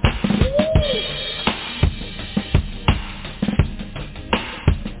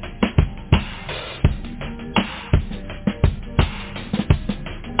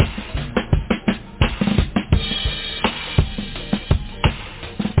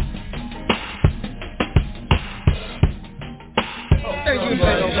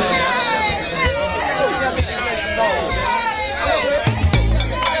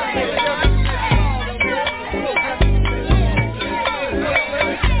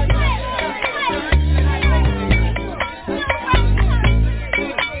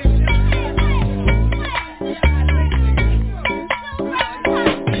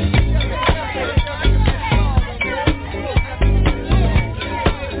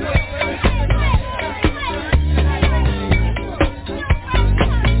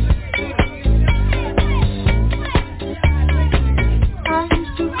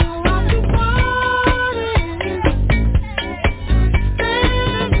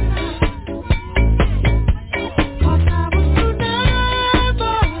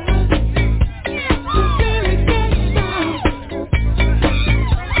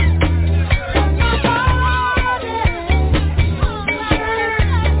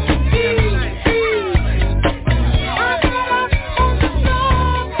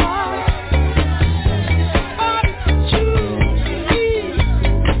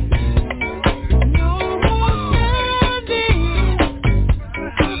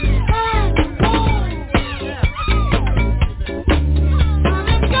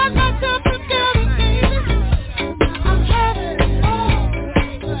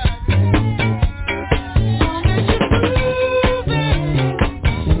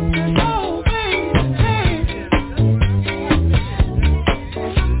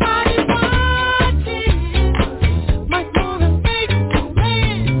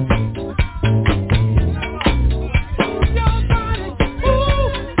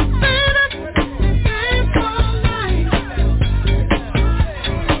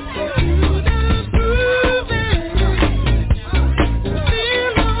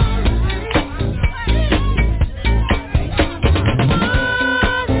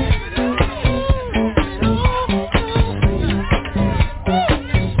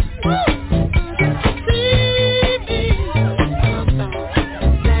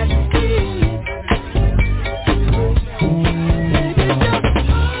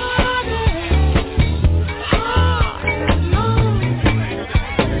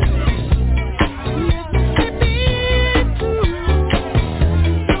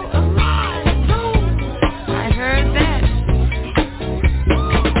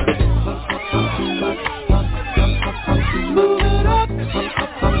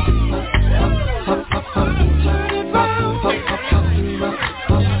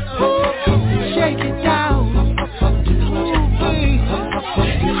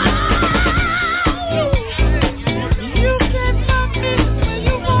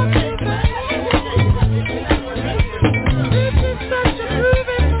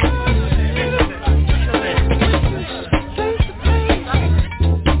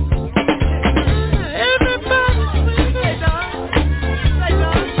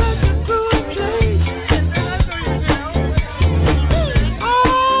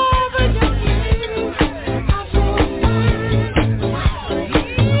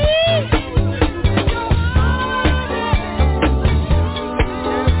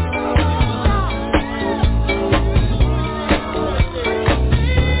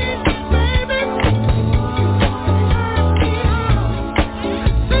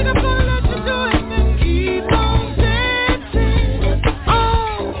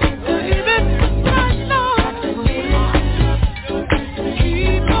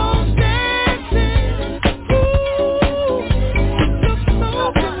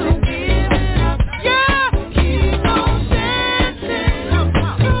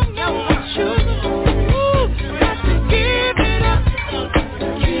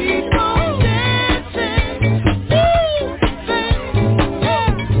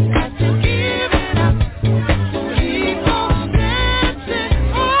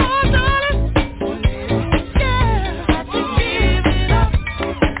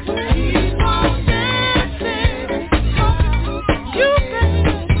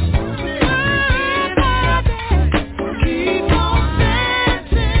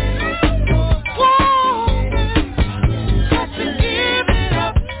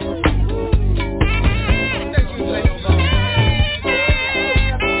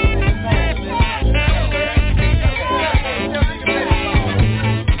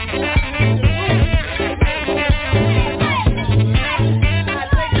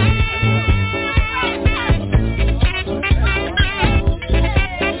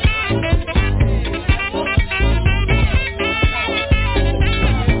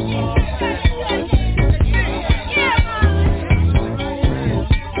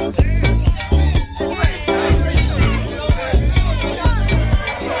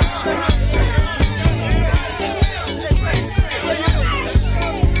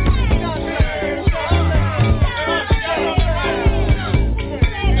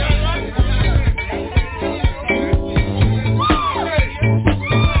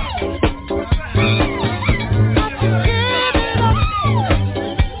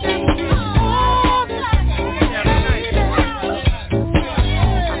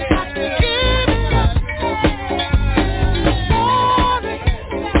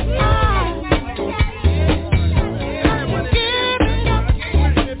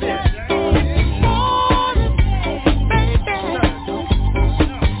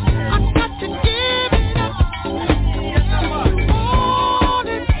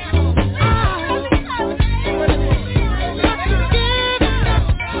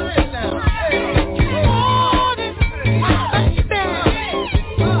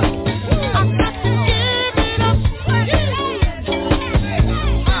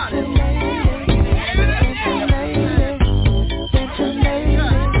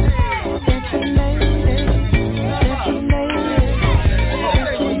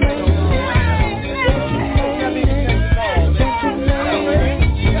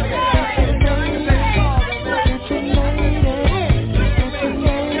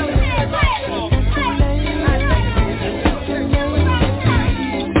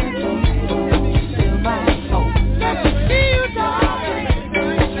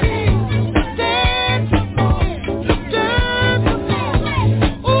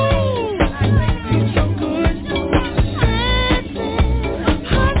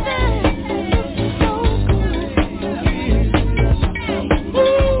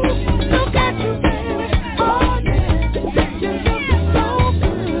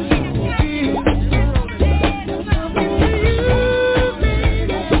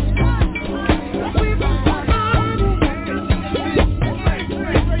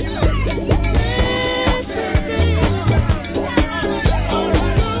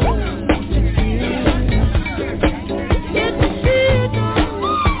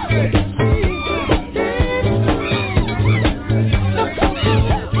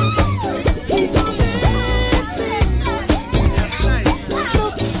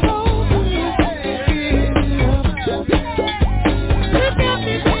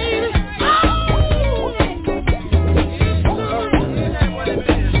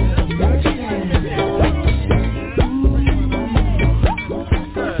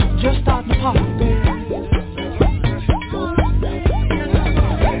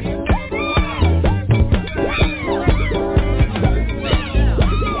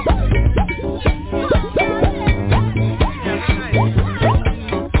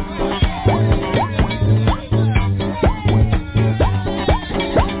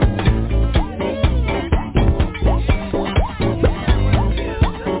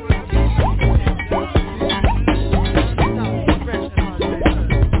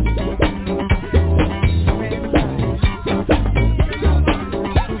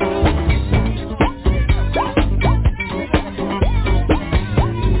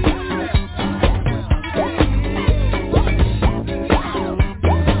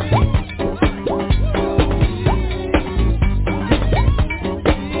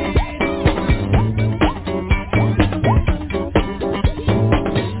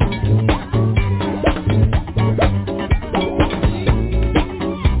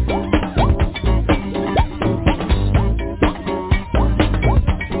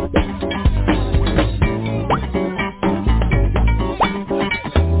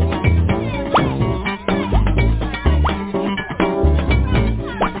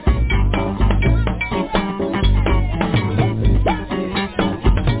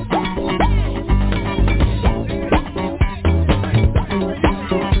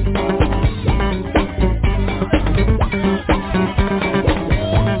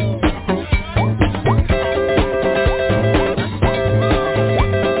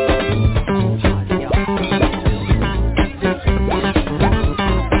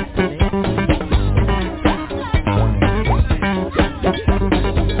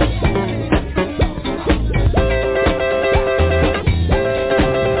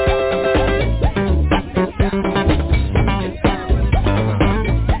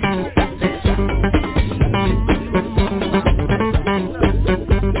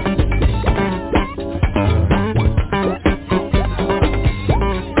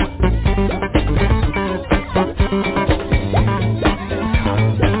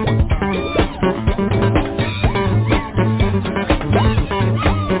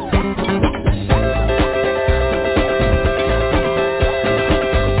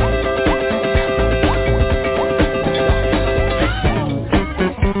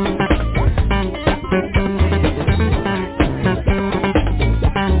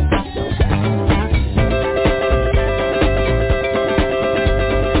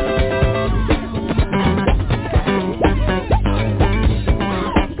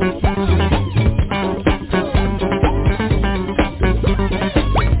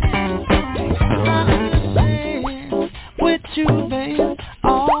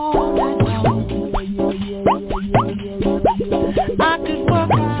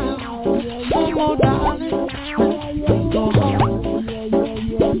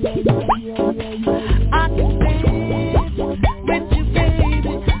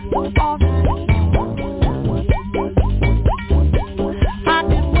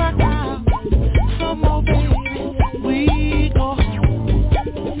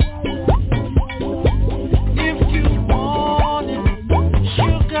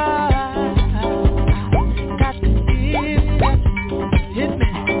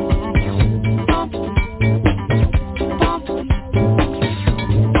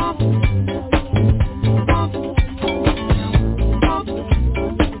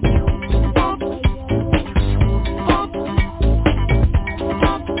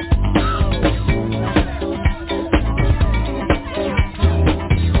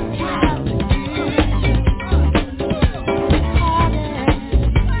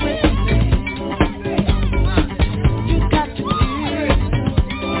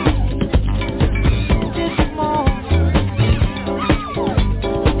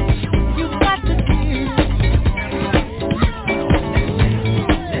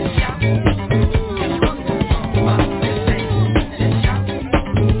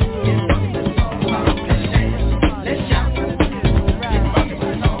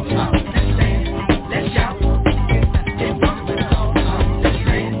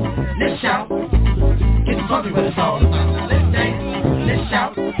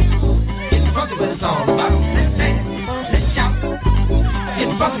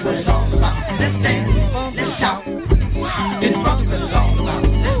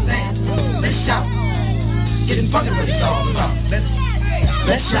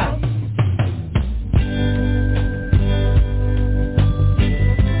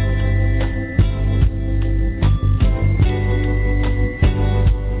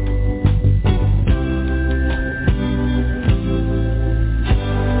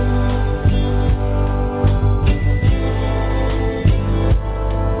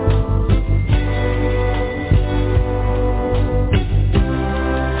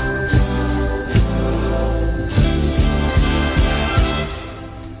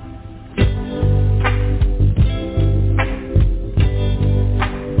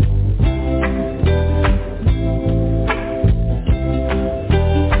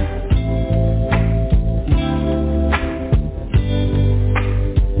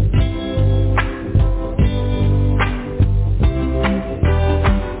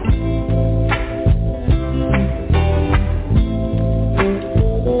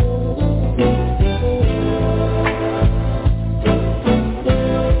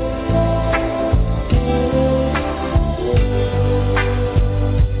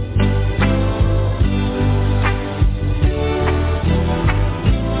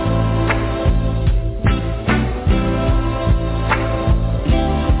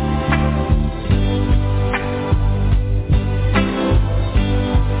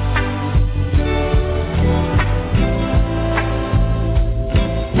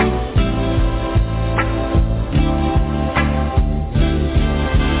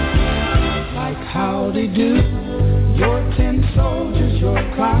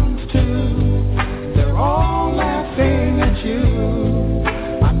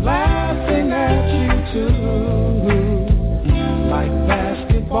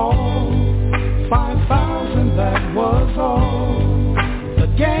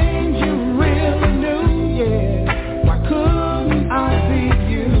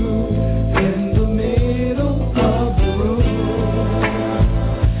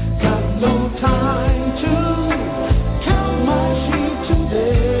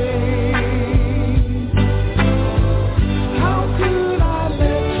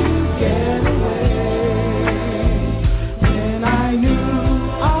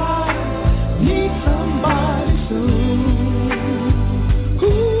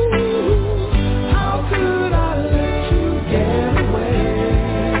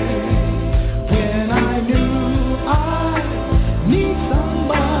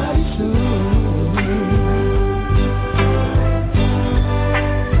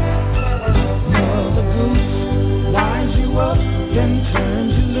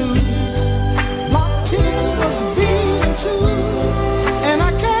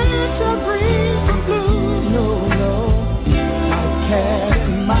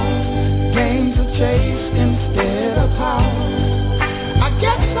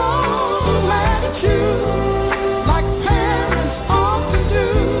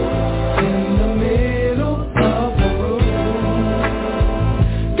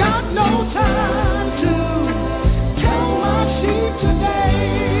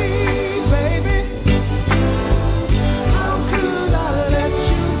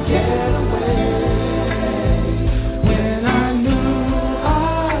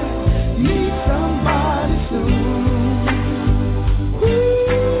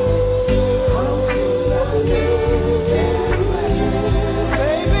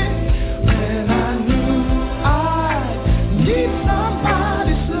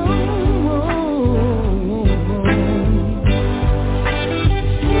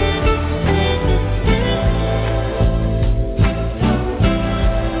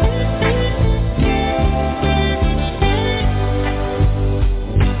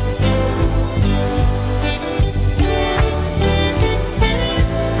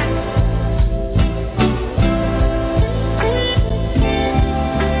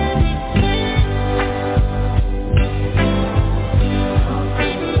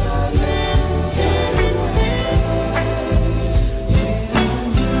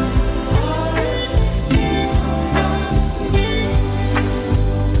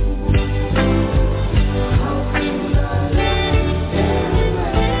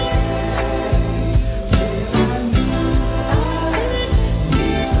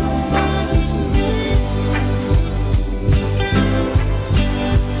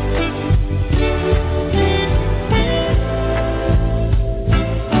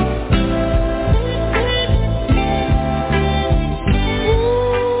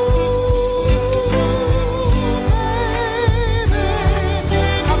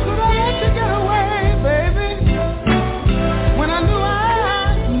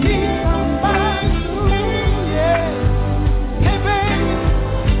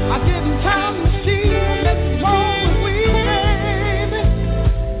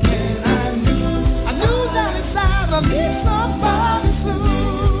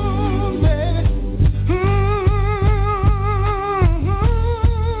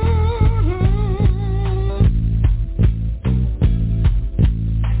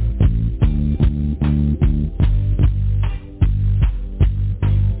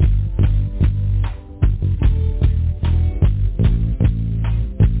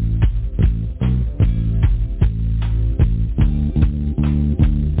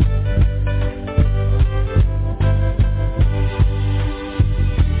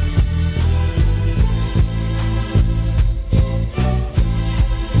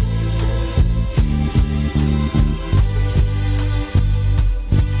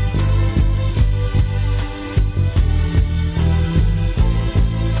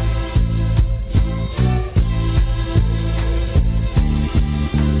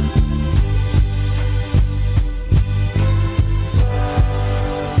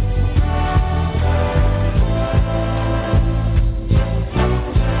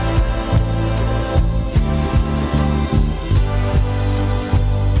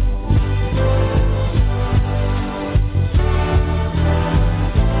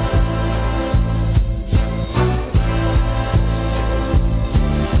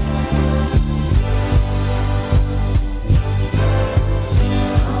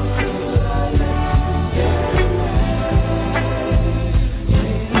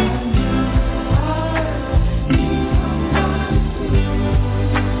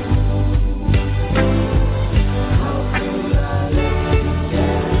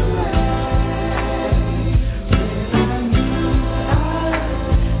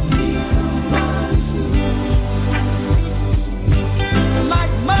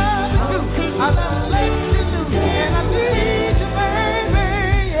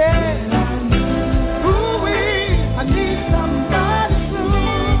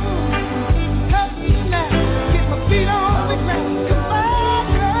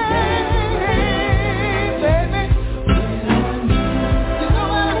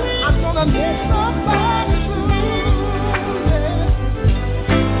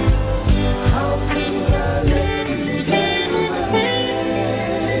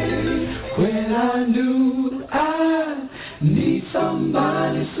 I knew I need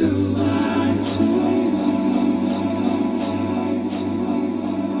somebody soon.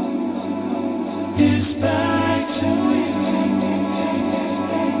 It's back to you.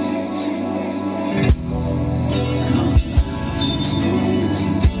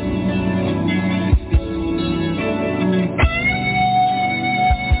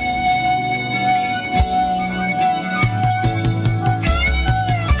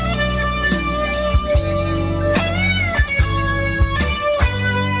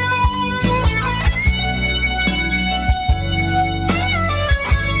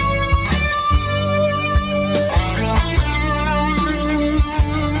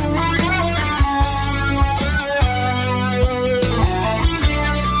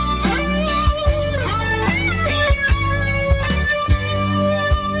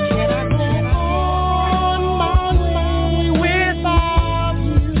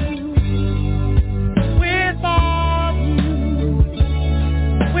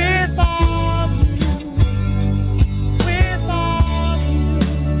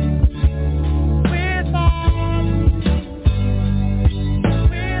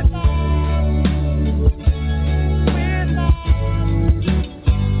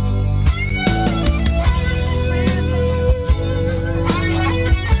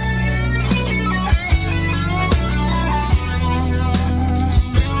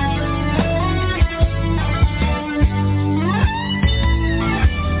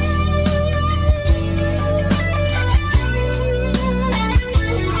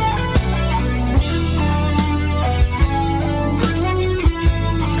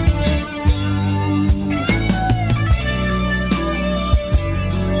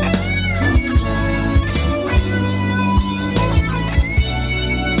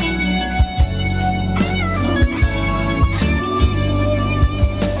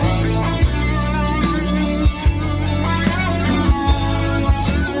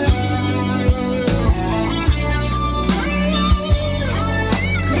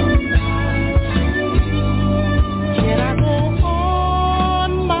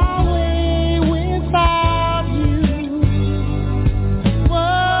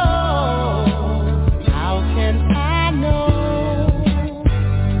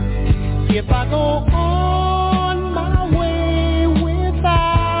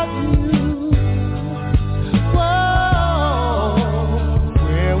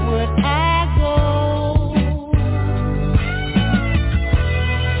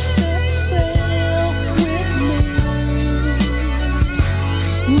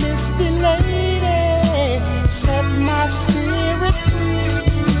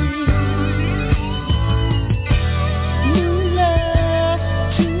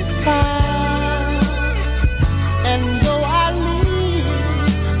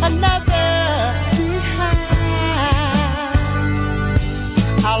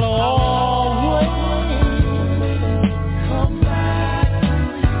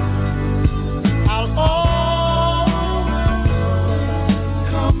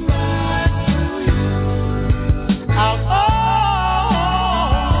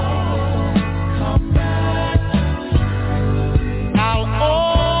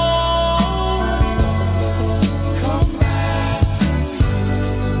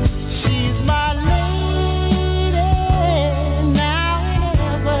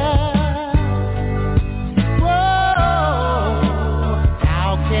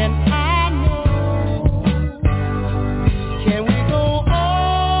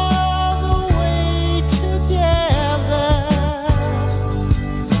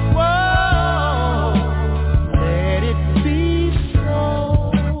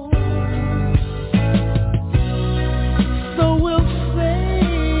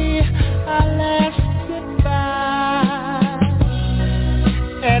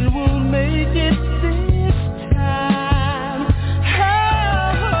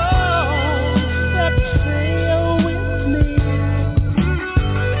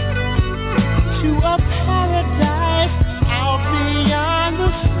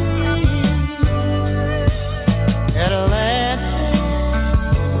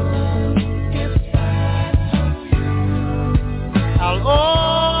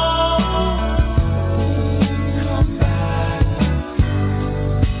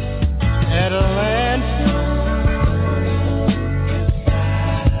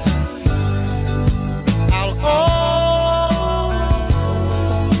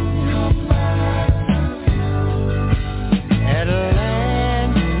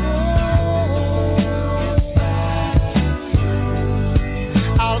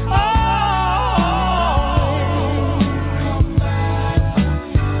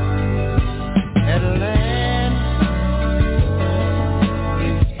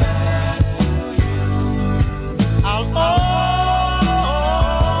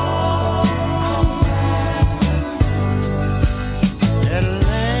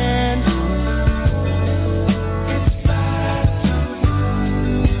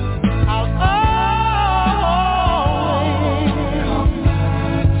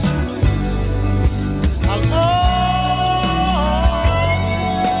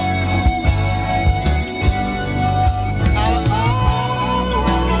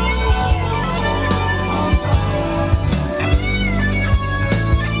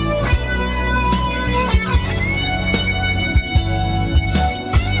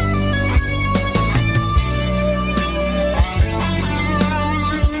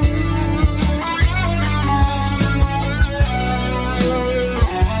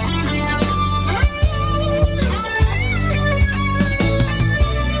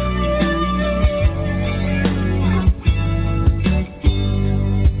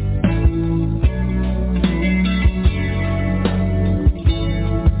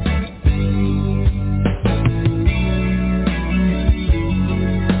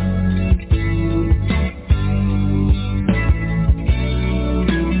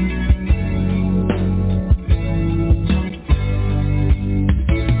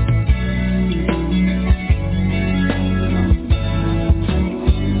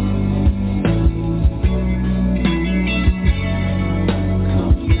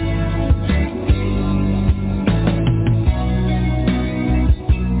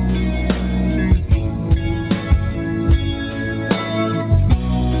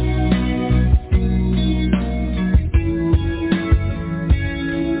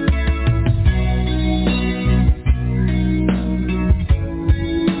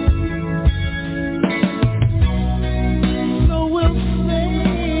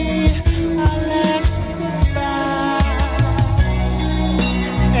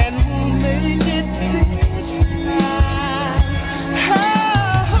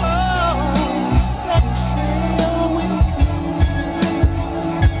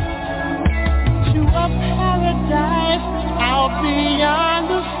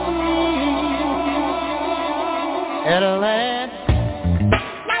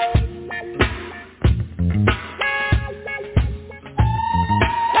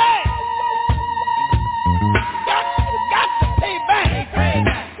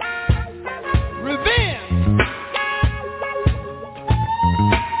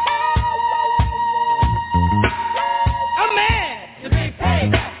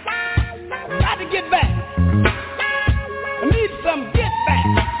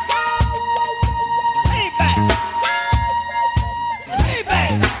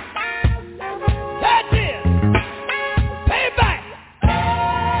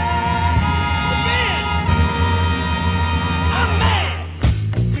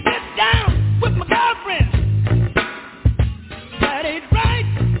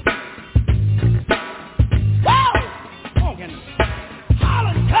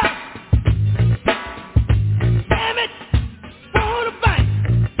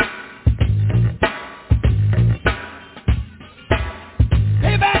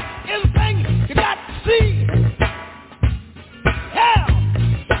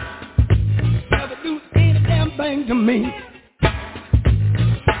 to me.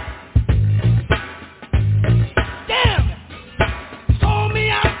 Damn it! Sold me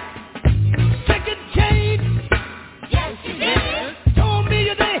out, ticket change. Yes, you did. Told me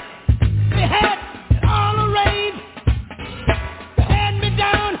they had it all arranged. You had me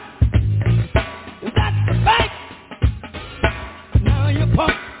down, and that's the fact. Now you're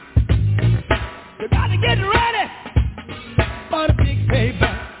pumped. You gotta get ready for the big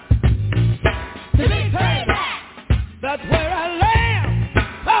payback. The big payback. That's where I land.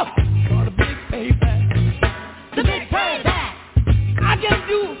 Oh, for the big payback. The big payback. I can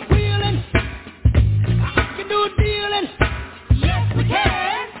do wheeling. I can do dealing. Yes, we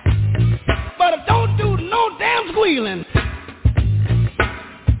can. But I don't do no damn squealing.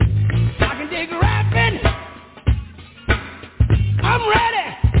 I can dig rapping. I'm ready.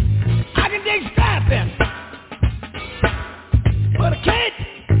 I can dig strapping. But I can't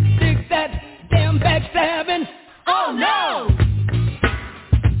dig that damn backstabbing. Oh no!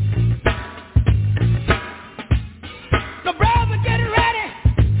 So brother, get ready.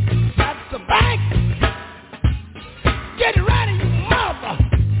 That's the bank. Get ready, you mother.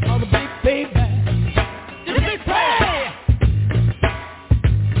 For the big payback. The big pay.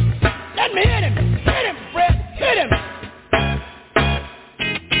 Let me hit him. Hit him, Fred. Hit him.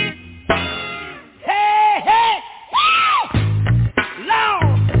 Hey, hey. Woo!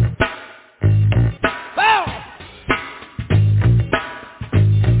 Lord. Well.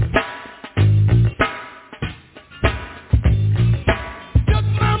 Took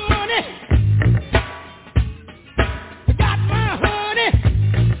my money. Got my honey.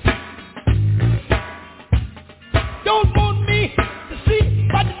 Don't want me to see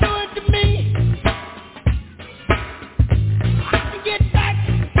what you're doing to me. I can get back.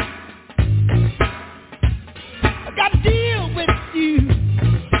 I gotta deal with you.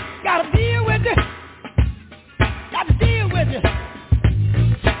 Gotta deal with it. Gotta deal with it.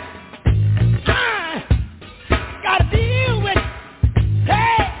 I gotta deal with it.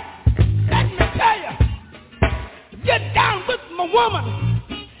 Hey, let me tell you. Get down with my woman.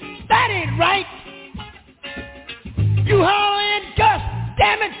 That ain't right. You holler and cuss.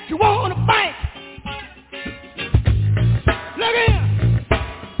 Damn it, you wanna fight. Look here.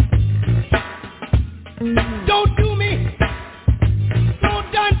 Don't do me no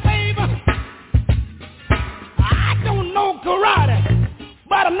done favor. I don't know karate,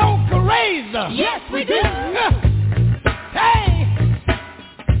 but I know razor. Yes, we do. Hey,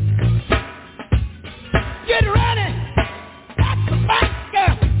 get ready. That's the factor.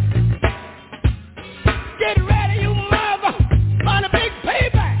 Get ready, you mother, on a big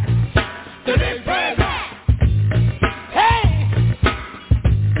payback. The big payback. Hey,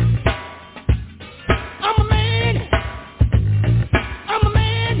 I'm a man. I'm a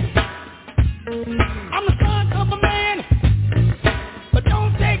man. I'm the son of a man. But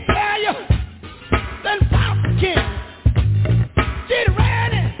don't take care of you. Then pop the kid. Get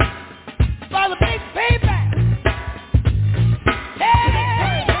ready for the big payback.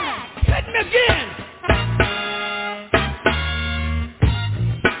 Hey, hit me again.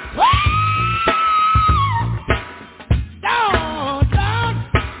 Woo! Down, down.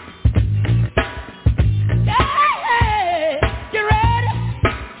 Hey, get ready.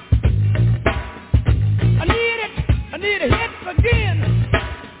 I need a hit again.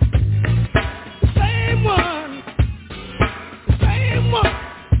 The same one. The same one.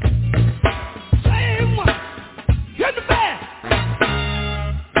 Same one. Hit the back.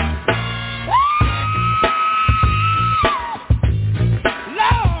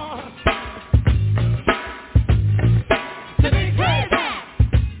 Lord. The big payback.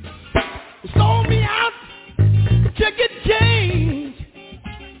 You sold me out to get change.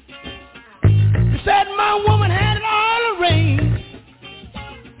 You said my woman had it all arranged.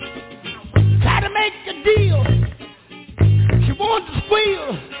 Tried to make a deal. She wanted to squeal.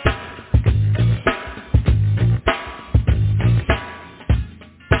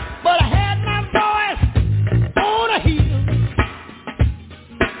 But I had my voice on a heel.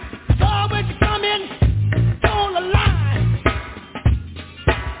 Saw when you come in on the line.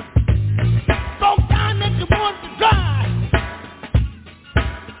 Broke down that you want to drive.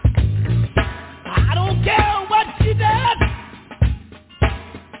 I don't care what she does.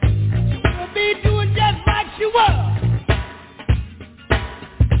 She will be doing just like she was.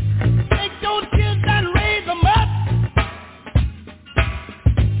 Take those kids and raise them up.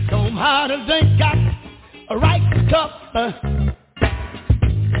 Show them how to drink, got a right cup.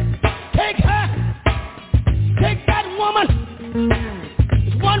 Take her, take that woman.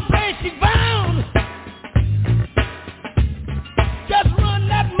 It's one place she's bound.